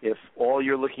if all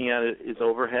you're looking at is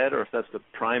overhead, or if that's the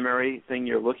primary thing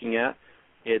you're looking at,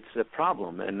 it's a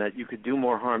problem, and that you could do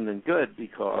more harm than good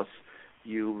because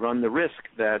you run the risk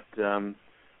that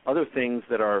other things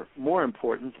that are more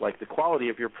important, like the quality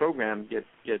of your program,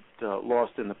 get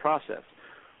lost in the process.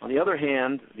 On the other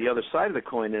hand, the other side of the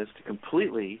coin is to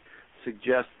completely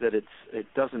suggest that it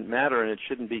doesn't matter and it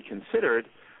shouldn't be considered,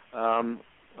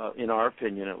 in our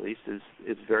opinion at least,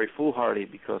 is very foolhardy,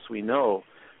 because we know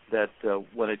that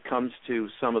when it comes to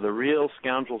some of the real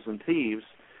scoundrels and thieves,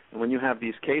 and when you have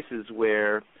these cases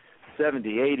where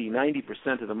 70, 80,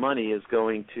 90% of the money is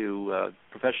going to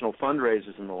professional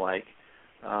fundraisers and the like,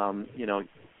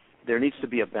 there needs to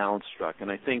be a balance struck.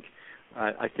 And I think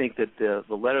that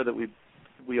the letter that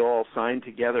we all signed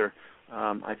together,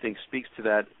 I think, speaks to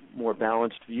that more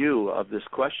balanced view of this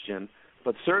question.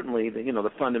 But certainly, the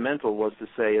fundamental was to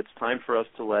say it's time for us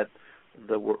to let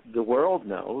the world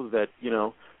know that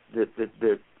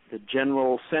the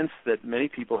general sense that many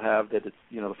people have that it's,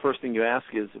 the first thing you ask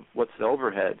is what's the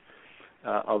overhead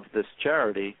of this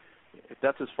charity. If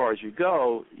that's as far as you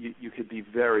go, you could be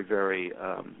very, very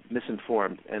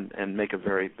misinformed and make a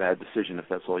very bad decision if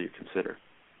that's all you consider.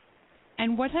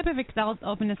 And what type of I'll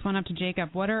open this one up to Jacob.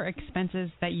 What are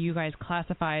expenses that you guys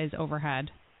classify as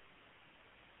overhead?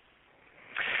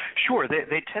 Sure.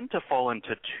 They tend to fall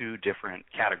into two different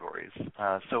categories.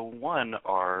 So one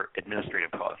are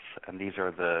administrative costs, and these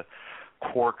are the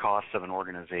core costs of an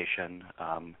organization.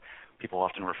 People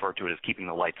often refer to it as keeping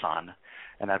the lights on,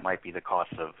 and that might be the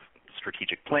cost of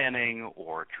strategic planning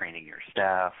or training your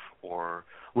staff or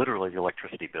literally the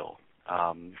electricity bill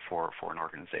for an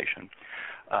organization.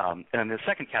 And the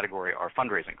second category are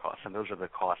fundraising costs, and those are the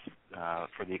costs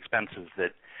for the expenses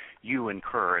that you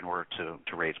incur in order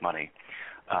to raise money.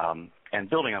 And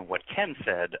building on what Ken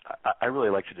said, I really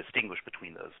like to distinguish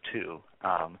between those two.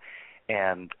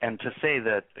 And to say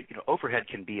that overhead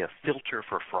can be a filter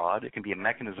for fraud. It can be a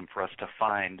mechanism for us to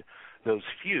find those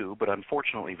few, but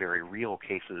unfortunately very real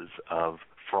cases of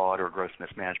fraud or gross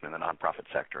mismanagement in the nonprofit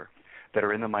sector that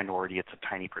are in the minority. It's a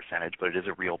tiny percentage, but it is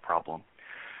a real problem.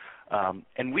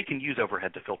 And we can use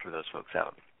overhead to filter those folks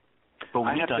out. But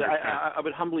I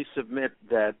would humbly submit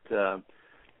that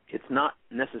it's not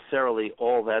necessarily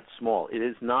all that small. It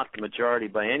is not the majority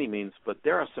by any means, but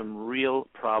there are some real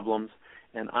problems,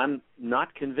 and I'm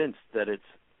not convinced that it's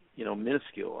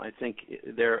minuscule. I think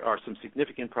there are some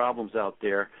significant problems out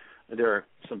there. There are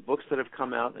some books that have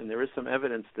come out, and there is some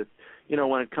evidence that,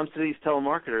 when it comes to these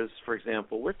telemarketers, for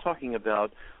example, we're talking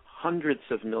about hundreds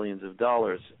of millions of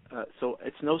dollars. So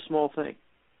it's no small thing.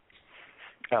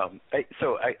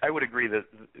 I would agree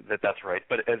that's right.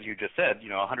 But as you just said,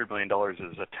 $100 million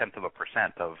is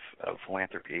 0.1% of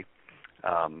philanthropy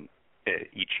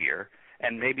each year,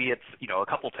 and maybe it's a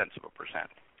couple tenths of a percent.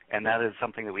 And that is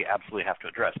something that we absolutely have to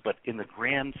address. But in the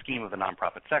grand scheme of the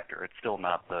nonprofit sector, it's still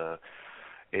not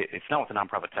it's not what the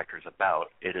nonprofit sector is about.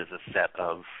 It is a set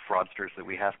of fraudsters that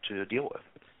we have to deal with.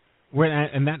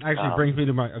 And that actually brings me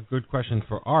to a good question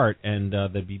for Art and the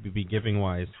BBB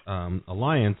GivingWise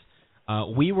Alliance.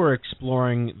 We were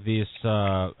exploring this,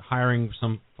 hiring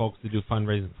some folks to do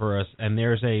fundraising for us, and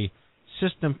there's a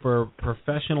system for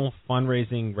professional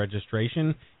fundraising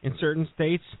registration in certain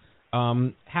states.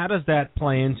 How does that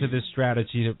play into this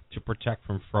strategy to protect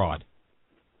from fraud?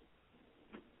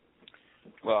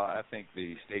 Well, I think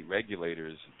the state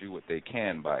regulators do what they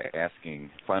can by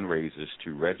asking fundraisers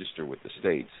to register with the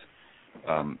states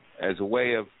as a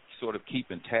way of sort of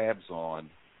keeping tabs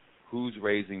on who's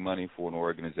raising money for an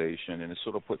organization, and it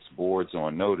sort of puts boards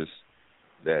on notice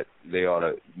that they ought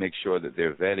to make sure that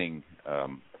they're vetting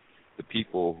the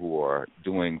people who are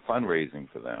doing fundraising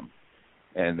for them,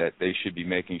 and that they should be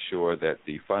making sure that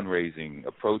the fundraising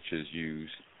approaches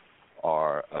used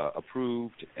are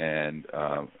approved and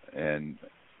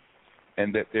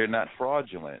that they're not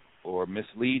fraudulent or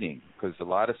misleading, because a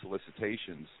lot of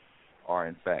solicitations are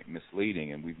in fact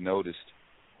misleading, and we've noticed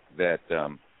that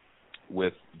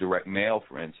with direct mail,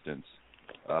 for instance,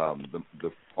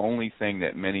 the only thing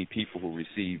that many people who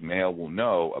receive mail will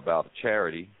know about a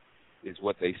charity is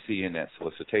what they see in that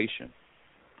solicitation.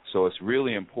 So it's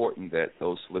really important that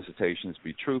those solicitations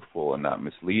be truthful and not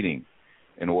misleading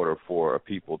in order for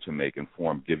people to make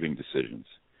informed giving decisions.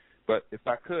 But if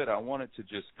I could, I wanted to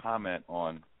just comment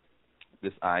on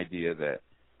this idea that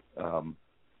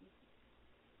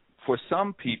for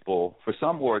some people, for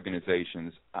some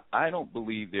organizations, I don't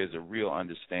believe there's a real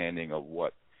understanding of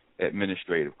what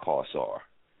administrative costs are.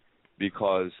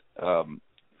 Because,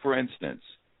 for instance,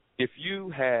 if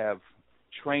you have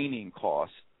training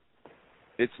costs,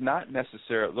 it's not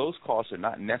necessarily, those costs are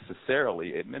not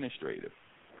necessarily administrative.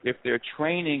 If they're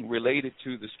training related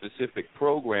to the specific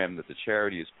program that the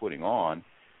charity is putting on,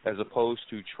 as opposed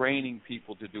to training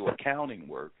people to do accounting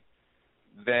work,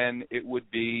 then it would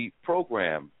be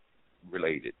program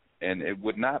related, and it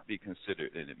would not be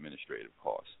considered an administrative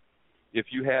cost. If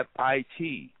you have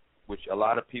IT, which a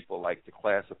lot of people like to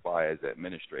classify as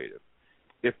administrative,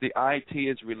 if the IT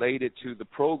is related to the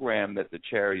program that the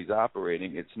charity is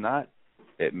operating, it's not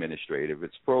administrative,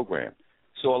 it's program.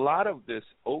 So a lot of this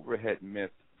overhead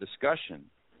myth discussion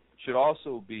should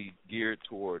also be geared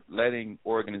toward letting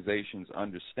organizations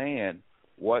understand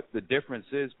what the difference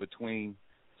is between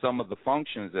some of the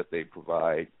functions that they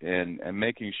provide and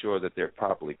making sure that they're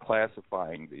properly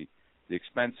classifying the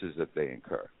expenses that they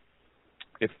incur.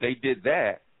 If they did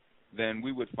that, then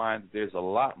we would find that there's a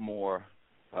lot more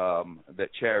that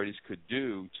charities could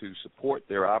do to support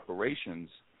their operations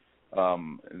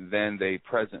than they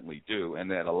presently do,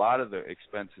 and that a lot of the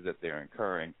expenses that they're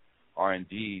incurring are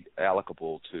indeed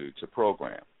allocable to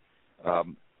program.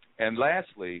 And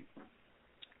lastly,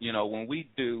 when we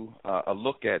do a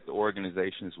look at the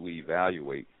organizations we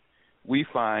evaluate, we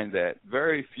find that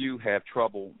very few have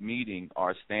trouble meeting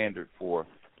our standard for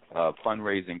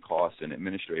fundraising costs and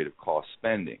administrative cost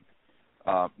spending.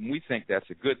 We think that's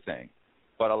a good thing.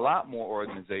 But a lot more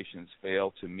organizations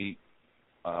fail to meet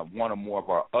one or more of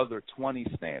our other 20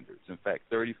 standards. In fact,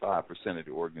 35% of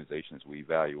the organizations we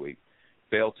evaluate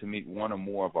fail to meet one or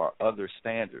more of our other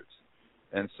standards.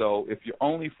 And so if you're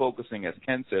only focusing, as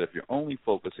Ken said, if you're only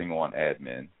focusing on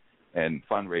admin and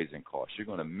fundraising costs, you're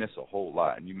going to miss a whole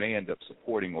lot. And you may end up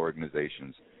supporting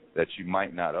organizations that you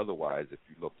might not otherwise if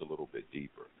you looked a little bit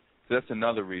deeper. So that's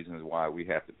another reason why we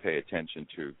have to pay attention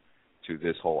to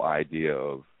this whole idea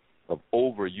of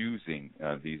overusing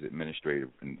these administrative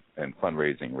and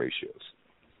fundraising ratios.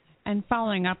 And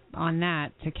following up on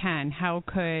that, to Ken, how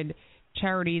could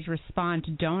charities respond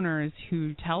to donors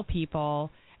who tell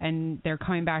people, and they're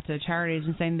coming back to the charities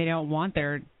and saying they don't want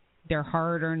their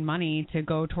hard-earned money to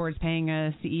go towards paying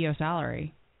a CEO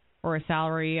salary or a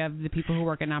salary of the people who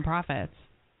work at nonprofits?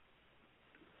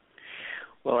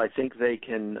 Well, I think they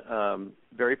can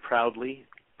very proudly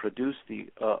produce the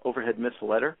overhead miss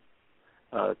letter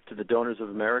to the donors of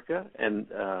America, and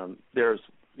there's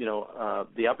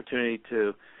the opportunity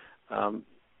to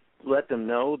let them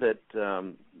know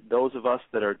that those of us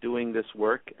that are doing this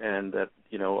work and that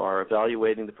are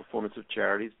evaluating the performance of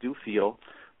charities do feel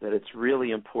that it's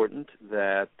really important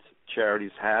that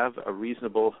charities have a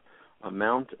reasonable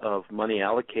amount of money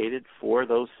allocated for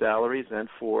those salaries and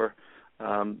for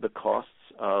the costs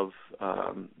of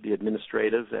the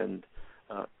administrative and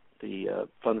the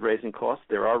fundraising costs.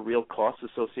 There are real costs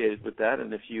associated with that,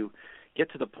 and if you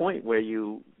get to the point where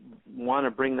you want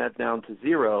to bring that down to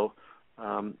zero,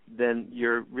 then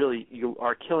you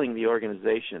are killing the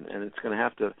organization, and it's going to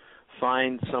have to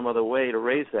find some other way to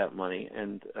raise that money.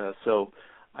 And so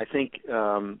I think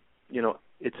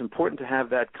it's important to have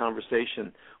that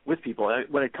conversation with people.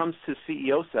 When it comes to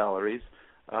CEO salaries,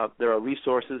 there are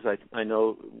resources. I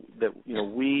know that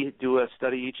we do a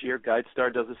study each year.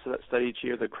 GuideStar does a study each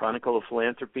year. The Chronicle of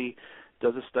Philanthropy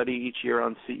does a study each year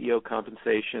on CEO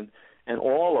compensation, and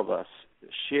all of us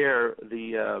share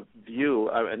the view,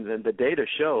 and then the data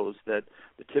shows that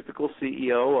the typical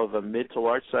CEO of a mid to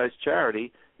large-sized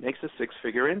charity makes a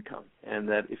six-figure income, and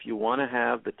that if you want to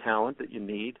have the talent that you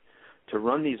need to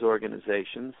run these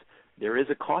organizations, there is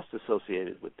a cost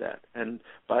associated with that. And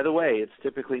by the way, it's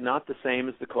typically not the same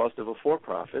as the cost of a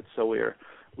for-profit, so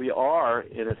we are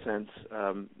in a sense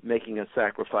making a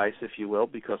sacrifice, if you will,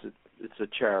 because it's a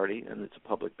charity and it's a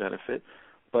public benefit.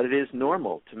 But it is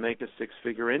normal to make a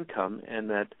six-figure income, and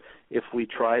that if we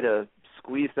try to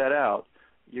squeeze that out,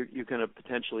 you're going to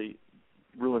potentially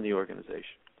ruin the organization.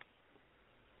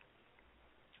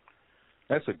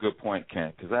 That's a good point,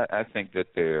 Kent, because I think that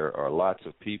there are lots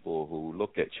of people who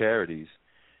look at charities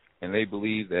and they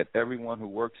believe that everyone who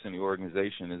works in the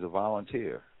organization is a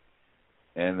volunteer,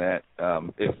 and that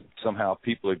if somehow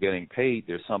people are getting paid,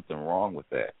 there's something wrong with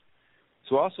that.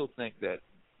 So I also think that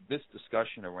this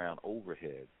discussion around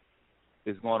overhead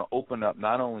is going to open up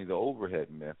not only the overhead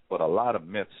myth, but a lot of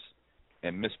myths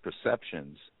and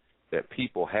misperceptions that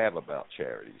people have about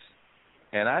charities.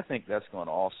 And I think that's going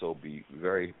to also be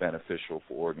very beneficial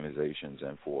for organizations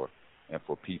and for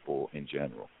people in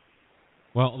general.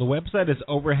 Well, the website is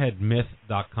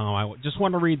overheadmyth.com. I just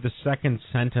want to read the second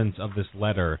sentence of this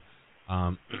letter,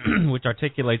 which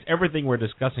articulates everything we're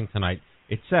discussing tonight.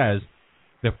 It says,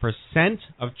 the percent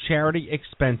of charity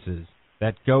expenses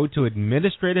that go to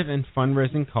administrative and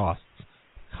fundraising costs,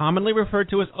 commonly referred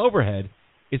to as overhead,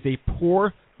 is a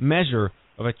poor measure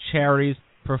of a charity's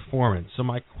performance. So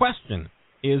my question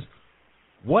is,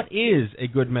 what is a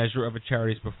good measure of a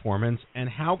charity's performance, and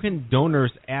how can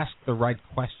donors ask the right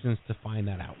questions to find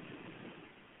that out?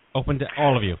 Open to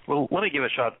all of you. Well, let me give a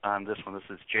shot on this one. This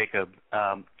is Jacob.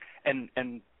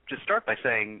 And just start by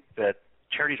saying that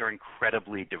charities are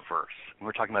incredibly diverse.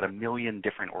 We're talking about 1 million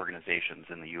different organizations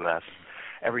in the U.S.,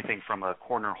 everything from a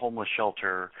corner homeless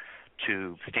shelter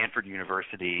to Stanford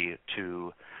University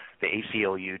to the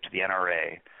ACLU to the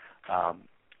NRA,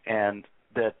 and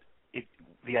that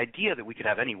the idea that we could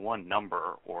have any one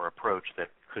number or approach that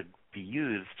could be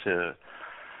used to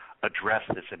address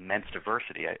this immense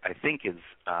diversity, I think is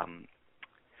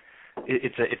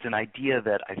it's an idea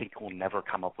that I think will never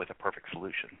come up with a perfect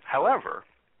solution. However,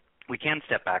 we can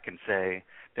step back and say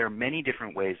there are many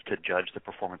different ways to judge the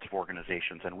performance of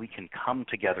organizations, and we can come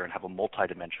together and have a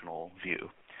multidimensional view.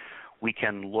 We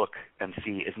can look and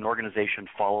see, is an organization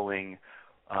following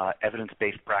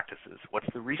evidence-based practices? What's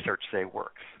the research say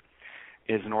works?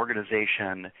 Is an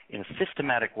organization in a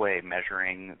systematic way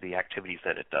measuring the activities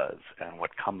that it does and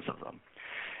what comes of them?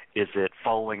 Is it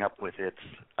following up with its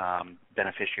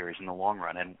beneficiaries in the long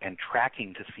run and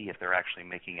tracking to see if they're actually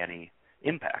making any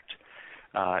impact?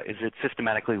 Is it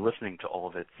systematically listening to all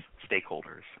of its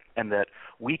stakeholders? And that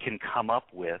we can come up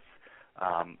with,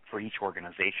 for each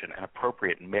organization, an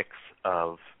appropriate mix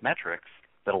of metrics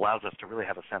that allows us to really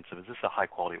have a sense of, is this a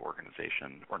high-quality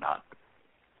organization or not?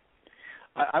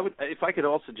 I would, if I could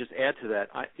also just add to that,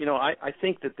 I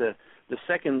think that the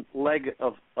second leg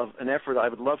of an effort I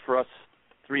would love for us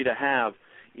three to have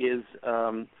is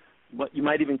what you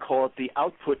might even call it the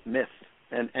output myth.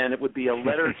 And it would be a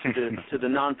letter to the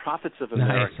nonprofits of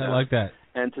America. Nice, I like that.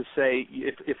 And to say,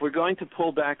 if we're going to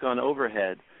pull back on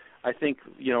overhead, I think,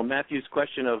 Matthew's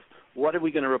question of what are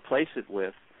we going to replace it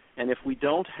with, and if we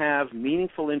don't have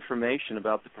meaningful information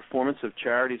about the performance of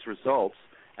charities' results,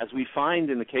 as we find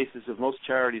in the cases of most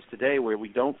charities today where we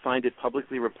don't find it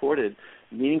publicly reported,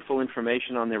 meaningful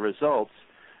information on their results,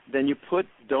 then you put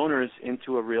donors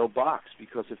into a real box,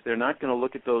 because if they're not going to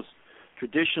look at those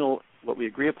traditional, what we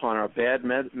agree upon are bad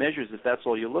measures, if that's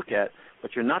all you look at,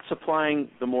 but you're not supplying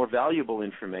the more valuable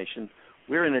information,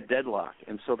 we're in a deadlock.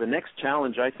 And so the next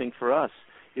challenge, I think, for us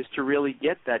is to really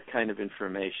get that kind of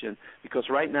information, because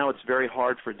right now it's very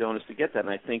hard for donors to get that.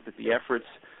 And I think that the efforts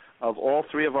of all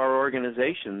three of our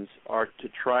organizations are to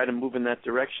try to move in that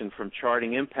direction, from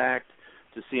charting impact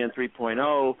to CN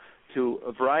 3.0 to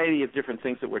a variety of different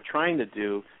things that we're trying to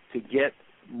do to get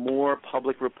more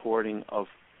public reporting of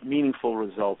meaningful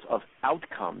results, of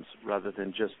outcomes, rather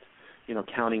than just,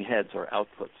 counting heads or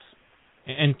outputs.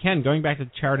 And Ken, going back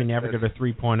to Charity Navigator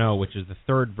 3.0, which is the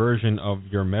third version of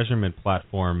your measurement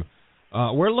platform,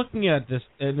 we're looking at this,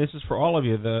 and this is for all of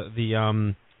you.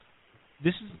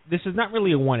 This is not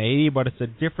really a 180, but it's a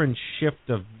different shift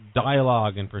of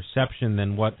dialogue and perception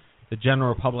than what the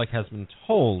general public has been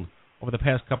told over the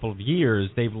past couple of years.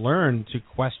 They've learned to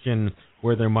question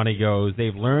where their money goes.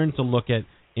 They've learned to look at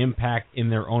impact in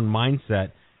their own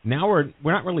mindset. Now we're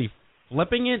not really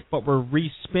flipping it, but we're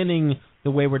respinning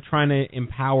the way we're trying to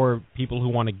empower people who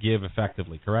want to give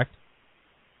effectively, correct?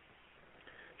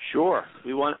 Sure.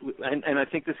 We want, and I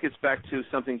think this gets back to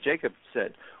something Jacob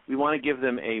said. We want to give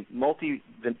them a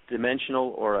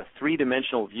multi-dimensional or a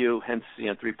three-dimensional view, hence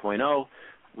 3.0.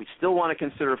 We still want to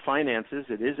consider finances.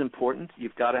 It is important.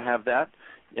 You've got to have that.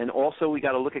 And also we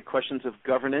got to look at questions of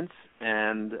governance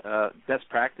and best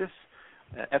practice,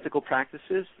 ethical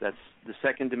practices. That's the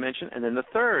second dimension. And then the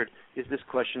third is this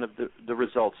question of the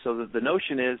results. So the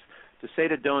notion is to say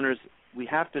to donors, we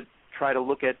have to try to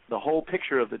look at the whole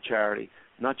picture of the charity,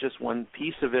 not just one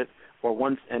piece of it, or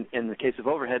one, and in the case of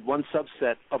overhead, one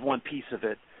subset of one piece of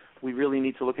it. We really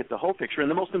need to look at the whole picture.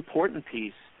 And the most important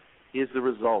piece is the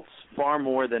results. Far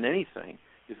more than anything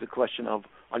is the question of,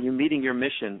 are you meeting your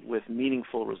mission with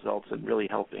meaningful results and really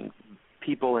helping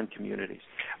people and communities?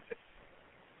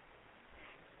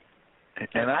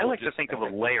 And I like to think of a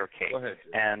layer cake. Go ahead.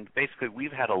 And basically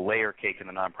we've had a layer cake in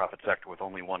the nonprofit sector with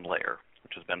only one layer,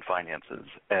 which has been finances.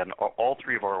 And all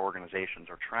three of our organizations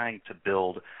are trying to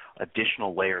build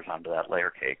additional layers onto that layer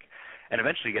cake. And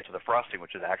eventually get to the frosting,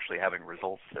 which is actually having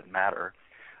results that matter.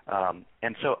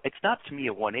 And so it's not to me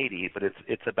a 180, but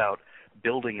it's about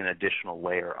building an additional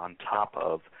layer on top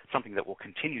of something that will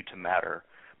continue to matter,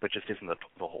 but just isn't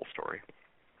the whole story.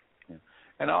 Yeah.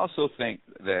 And I also think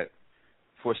that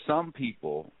for some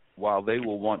people, while they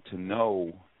will want to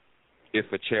know if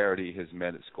a charity has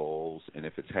met its goals and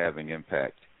if it's having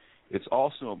impact, it's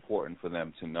also important for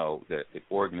them to know that the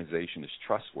organization is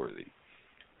trustworthy.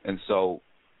 And so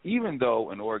even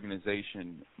though an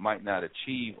organization might not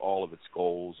achieve all of its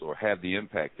goals or have the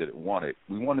impact that it wanted,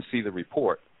 we want to see the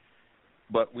report.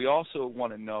 But we also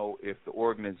want to know if the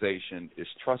organization is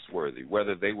trustworthy,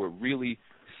 whether they were really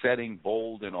setting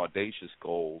bold and audacious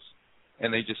goals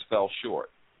and they just fell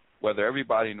short, whether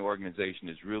everybody in the organization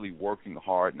is really working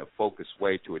hard in a focused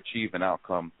way to achieve an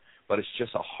outcome, but it's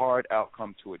just a hard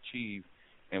outcome to achieve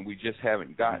and we just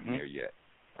haven't gotten there yet.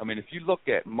 I mean, if you look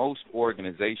at most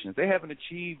organizations, they haven't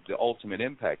achieved the ultimate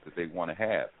impact that they want to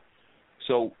have.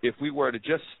 So if we were to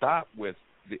just stop with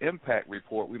the impact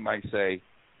report, we might say,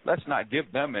 let's not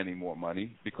give them any more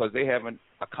money because they haven't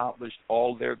accomplished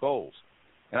all their goals.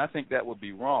 And I think that would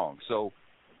be wrong. So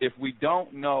if we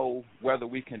don't know whether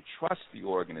we can trust the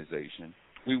organization,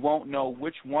 we won't know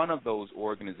which one of those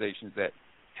organizations that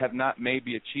have not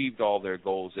maybe achieved all their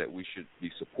goals that we should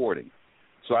be supporting.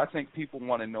 So I think people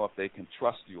want to know if they can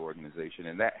trust the organization,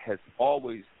 and that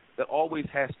always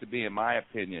has to be, in my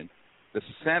opinion, the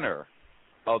center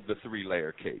of the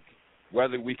three-layer cake,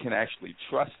 whether we can actually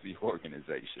trust the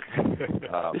organization.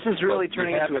 This is really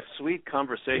turning into a sweet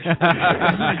conversation.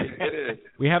 It is.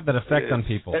 We have that effect on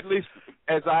people. At least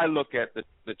as I look at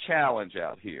the challenge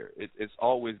out here, it's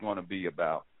always going to be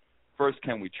about, first,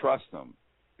 can we trust them?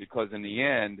 Because in the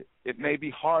end, it may be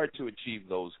hard to achieve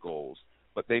those goals,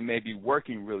 but they may be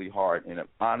working really hard in an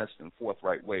honest and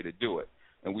forthright way to do it.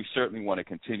 And we certainly want to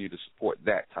continue to support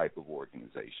that type of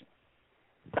organization.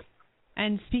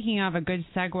 And speaking of a good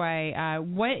segue,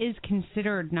 what is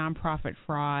considered nonprofit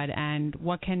fraud, and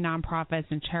what can nonprofits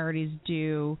and charities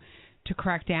do to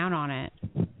crack down on it?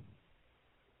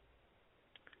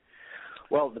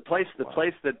 Well, the place that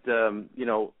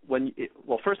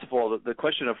first of all, the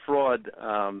question of fraud.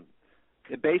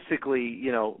 It basically,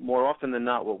 more often than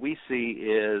not, what we see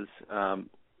is, that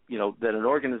an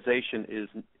organization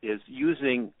is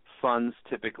using funds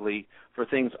typically for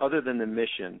things other than the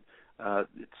mission.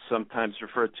 It's sometimes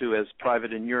referred to as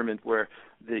private inurement, where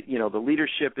the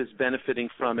leadership is benefiting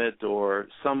from it, or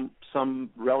some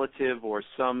relative or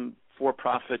some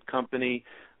for-profit company,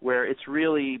 where it's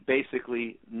really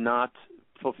basically not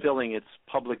fulfilling its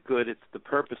public good. It's the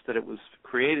purpose that it was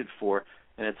created for,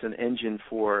 and it's an engine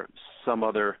for some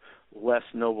other less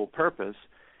noble purpose.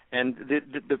 And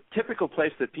the typical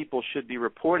place that people should be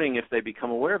reporting if they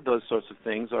become aware of those sorts of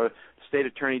things are state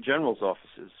attorney general's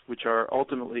offices, which are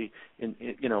ultimately in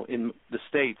the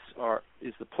states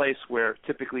is the place where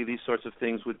typically these sorts of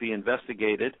things would be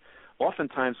investigated.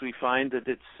 Oftentimes we find that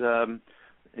it's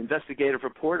investigative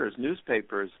reporters,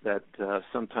 newspapers that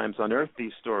sometimes unearth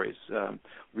these stories.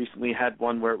 Recently had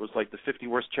one where it was like the 50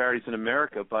 worst charities in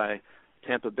America by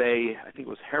Tampa Bay, I think it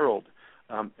was Herald.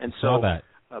 And saw that.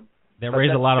 That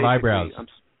raised a that's lot of eyebrows.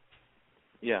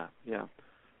 Yeah.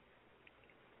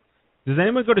 Does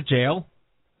anyone go to jail?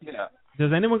 Yeah.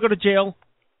 Does anyone go to jail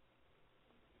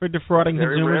for defrauding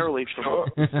very consumers? Rarely,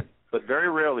 but very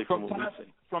rarely from what we see.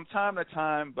 From time to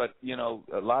time, but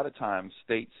a lot of times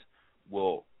states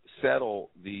will settle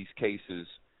these cases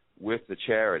with the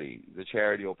charity. The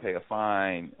charity will pay a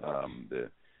fine.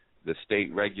 The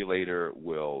state regulator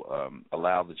will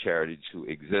allow the charity to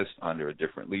exist under a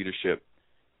different leadership,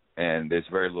 and there's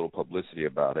very little publicity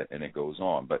about it, and it goes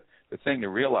on. But the thing to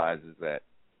realize is that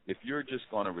if you're just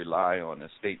going to rely on a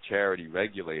state charity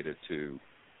regulator to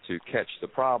catch the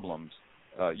problems,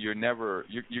 you're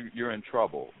in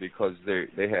trouble, because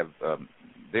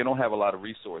they don't have a lot of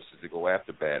resources to go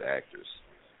after bad actors.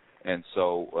 And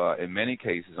so in many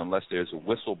cases, unless there's a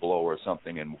whistleblower or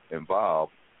something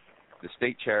involved, the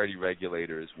state charity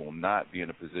regulators will not be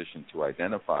in a position to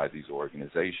identify these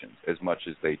organizations as much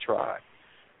as they try.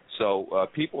 So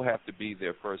people have to be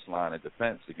their first line of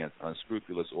defense against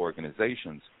unscrupulous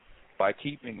organizations by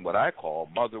keeping what I call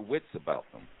mother wits about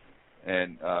them.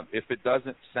 And if it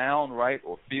doesn't sound right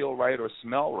or feel right or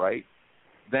smell right,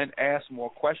 then ask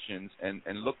more questions and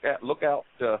look out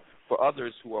for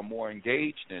others who are more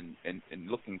engaged in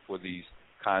looking for these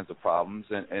kinds of problems,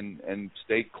 and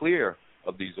stay clear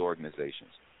of these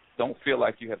organizations. Don't feel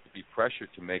like you have to be pressured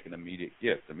to make an immediate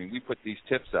gift. I mean, we put these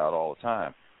tips out all the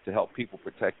time to help people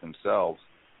protect themselves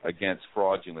against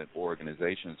fraudulent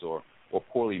organizations or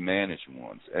poorly managed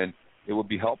ones. And it would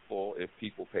be helpful if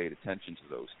people paid attention to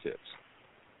those tips.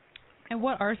 And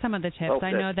what are some of the tips? Okay.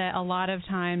 I know that a lot of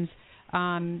times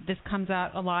this comes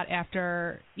out a lot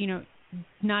after,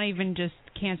 not even just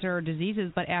cancer or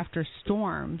diseases, but after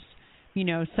storms.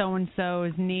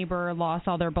 So-and-so's neighbor lost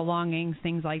all their belongings,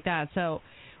 things like that. So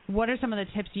what are some of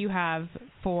the tips you have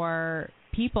for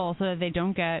people so that they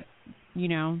don't get,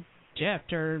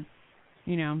 gypped or,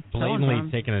 blatantly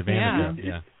taken advantage of?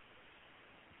 Yeah.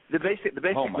 The basic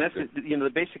message, the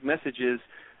basic message is,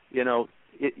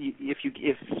 if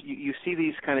you see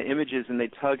these kind of images and they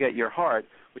tug at your heart,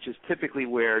 which is typically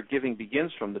where giving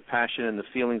begins from, the passion and the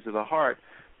feelings of the heart,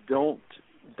 don't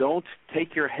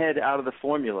take your head out of the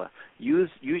formula. Use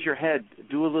your head.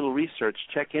 Do a little research.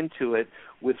 Check into it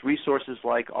with resources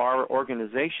like our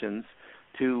organizations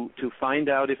to find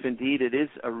out if indeed it is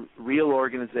a real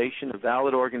organization, a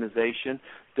valid organization.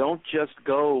 Don't just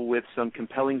go with some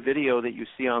compelling video that you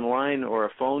see online or a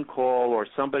phone call or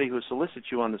somebody who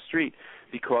solicits you on the street,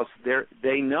 because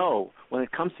they know when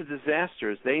it comes to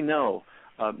disasters, they know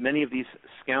many of these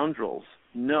scoundrels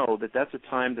know that that's a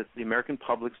time that the American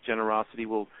public's generosity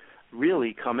will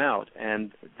really come out,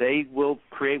 and they will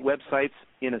create websites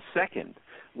in a second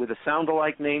with a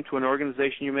sound-alike name to an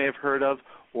organization you may have heard of,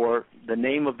 or the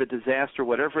name of the disaster,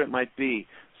 whatever it might be.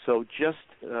 So just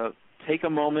take a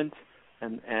moment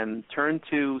and turn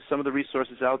to some of the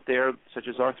resources out there, such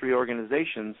as our three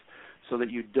organizations, so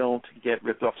that you don't get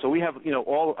ripped off. So we have,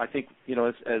 I think,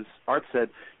 as Art said,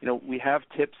 we have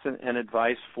tips and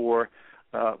advice for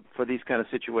these kind of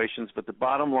situations, but the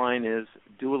bottom line is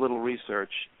do a little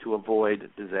research to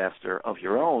avoid disaster of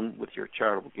your own with your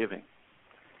charitable giving.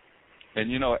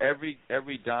 And every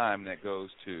dime that goes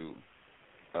to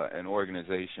an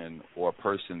organization or a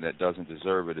person that doesn't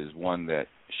deserve it is one that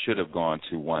should have gone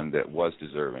to one that was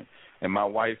deserving. And my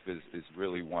wife is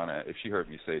really if she heard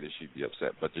me say this, she'd be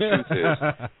upset. But the truth is,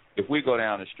 if we go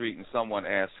down the street and someone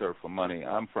asks her for money,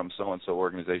 I'm from so-and-so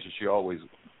organization, she always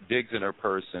digs in her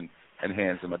purse and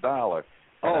hands them $1.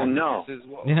 Oh, no. Says,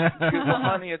 well,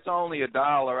 honey, it's only $1.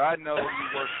 I know you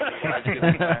work for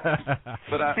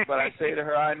the but I say to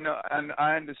her, I know, and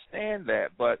I understand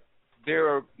that, but there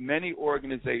are many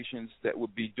organizations that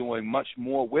would be doing much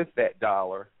more with that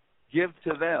 $1. Give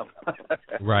to them.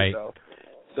 Right.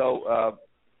 So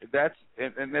that's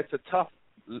a tough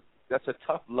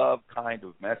love kind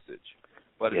of message,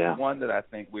 but it's one that I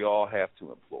think we all have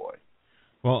to employ.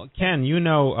 Well, Ken,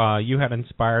 you had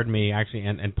inspired me, actually,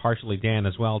 and partially Dan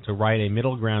as well, to write a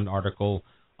middle ground article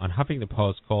on Huffington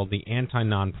Post called The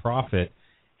Anti-Nonprofit,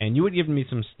 and you had given me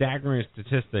some staggering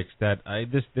statistics that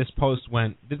this post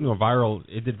didn't go viral.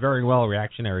 It did very well,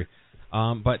 reactionary,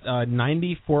 but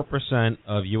 94%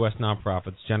 of U.S.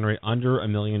 nonprofits generate under $1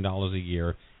 million a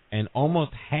year, and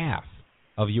almost half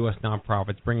of U.S.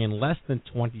 nonprofits bring in less than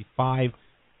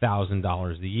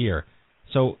 $25,000 a year.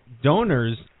 So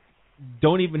donors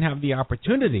don't even have the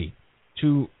opportunity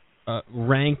to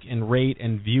rank and rate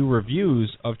and view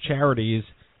reviews of charities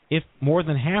if more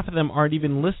than half of them aren't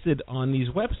even listed on these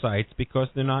websites because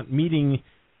they're not meeting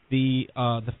the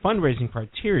fundraising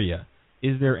criteria?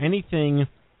 Is there anything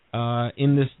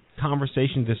in this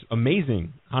conversation, this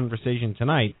amazing conversation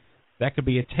tonight, that could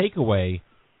be a takeaway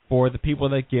for the people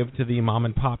that give to the mom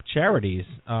and pop charities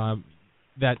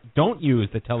that don't use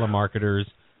the telemarketers,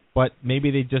 but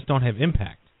maybe they just don't have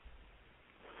impact?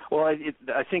 Well,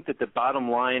 I think that the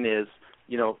bottom line is,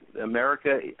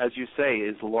 America, as you say,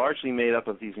 is largely made up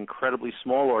of these incredibly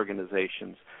small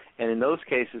organizations. And in those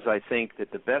cases, I think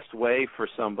that the best way for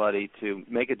somebody to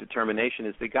make a determination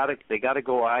is they got to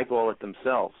go eyeball it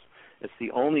themselves. It's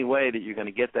the only way that you're going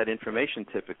to get that information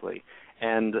typically.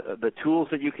 And the tools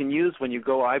that you can use when you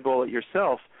go eyeball it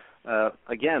yourself,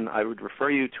 again, I would refer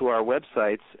you to our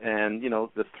websites and,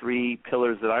 the three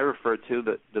pillars that I refer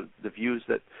to, the views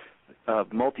that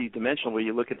multi-dimensional, where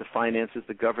you look at the finances,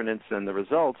 the governance, and the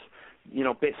results.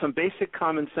 Some basic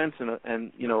common sense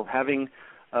and having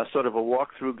sort of a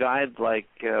walkthrough guide like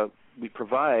we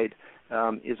provide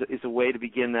is a way to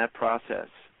begin that process.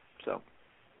 So.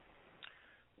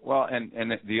 Well, and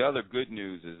the other good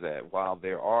news is that while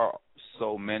there are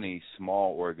so many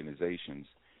small organizations,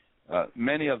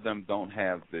 many of them don't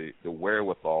have the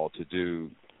wherewithal to do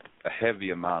a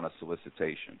heavy amount of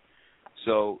solicitation.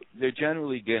 So they're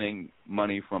generally getting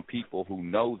money from people who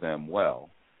know them well.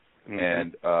 Mm-hmm.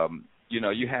 And,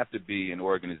 you have to be an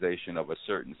organization of a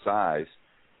certain size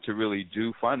to really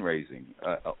do fundraising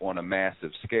on a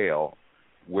massive scale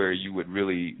where you would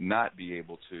really not be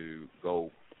able to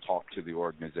go talk to the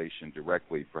organization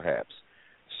directly, perhaps.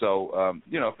 So,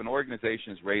 if an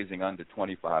organization is raising under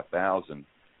 $25,000,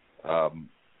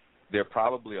 they're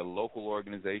probably a local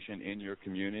organization in your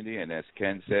community, and as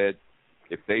Ken said,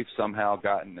 if they've somehow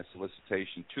gotten a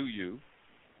solicitation to you,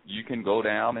 you can go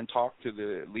down and talk to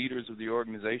the leaders of the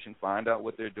organization, find out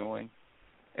what they're doing,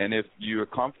 and if you're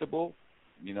comfortable,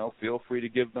 feel free to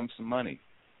give them some money.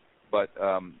 But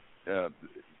the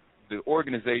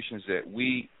organizations that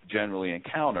we generally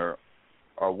encounter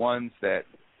are ones that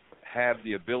have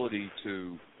the ability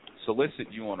to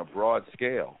solicit you on a broad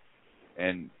scale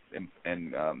and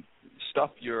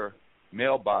stuff your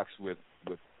mailbox with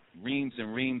reams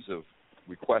and reams of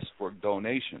requests for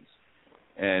donations.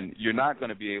 And you're not going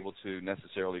to be able to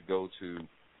necessarily go to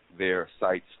their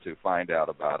sites to find out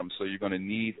about them, so you're going to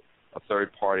need a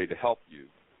third party to help you.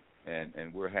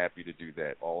 And we're happy to do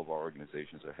that. All of our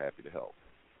organizations are happy to help.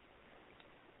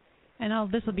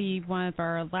 And this will be one of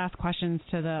our last questions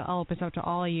I'll open this up to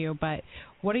all of you, but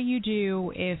what do you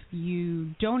do if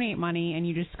you donate money and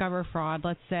you discover fraud?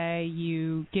 Let's say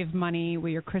you give money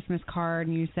with your Christmas card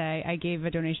and you say, I gave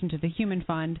a donation to the Human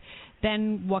Fund.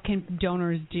 Then what can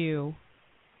donors do?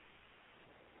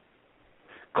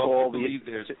 Well, if you believe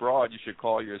there's fraud, you should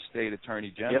call your state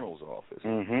attorney general's office.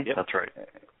 Mm-hmm. Yep. That's right.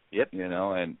 Yep.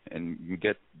 And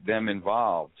get them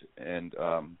involved and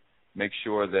make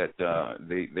sure that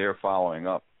they're following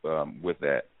up with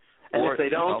that. And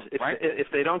if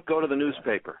they don't go to the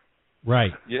newspaper.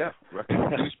 Right. Yeah.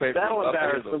 Newspaper. That'll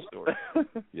embarrass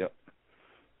them. Yep.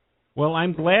 Well,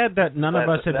 I'm glad that none of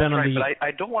us have been on the. But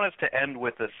I don't want us to end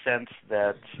with a sense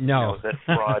that that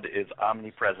fraud is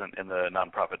omnipresent in the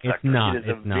nonprofit sector. It's not. It is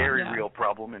a very real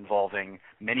problem involving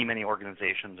many, many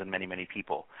organizations and many, many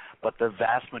people. But the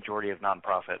vast majority of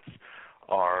nonprofits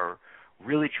are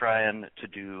really trying to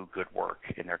do good work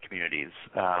in their communities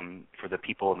for the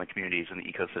people in the communities and the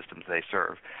ecosystems they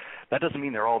serve. That doesn't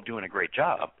mean they're all doing a great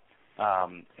job,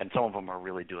 and some of them are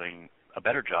really doing a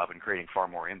better job and creating far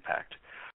more impact.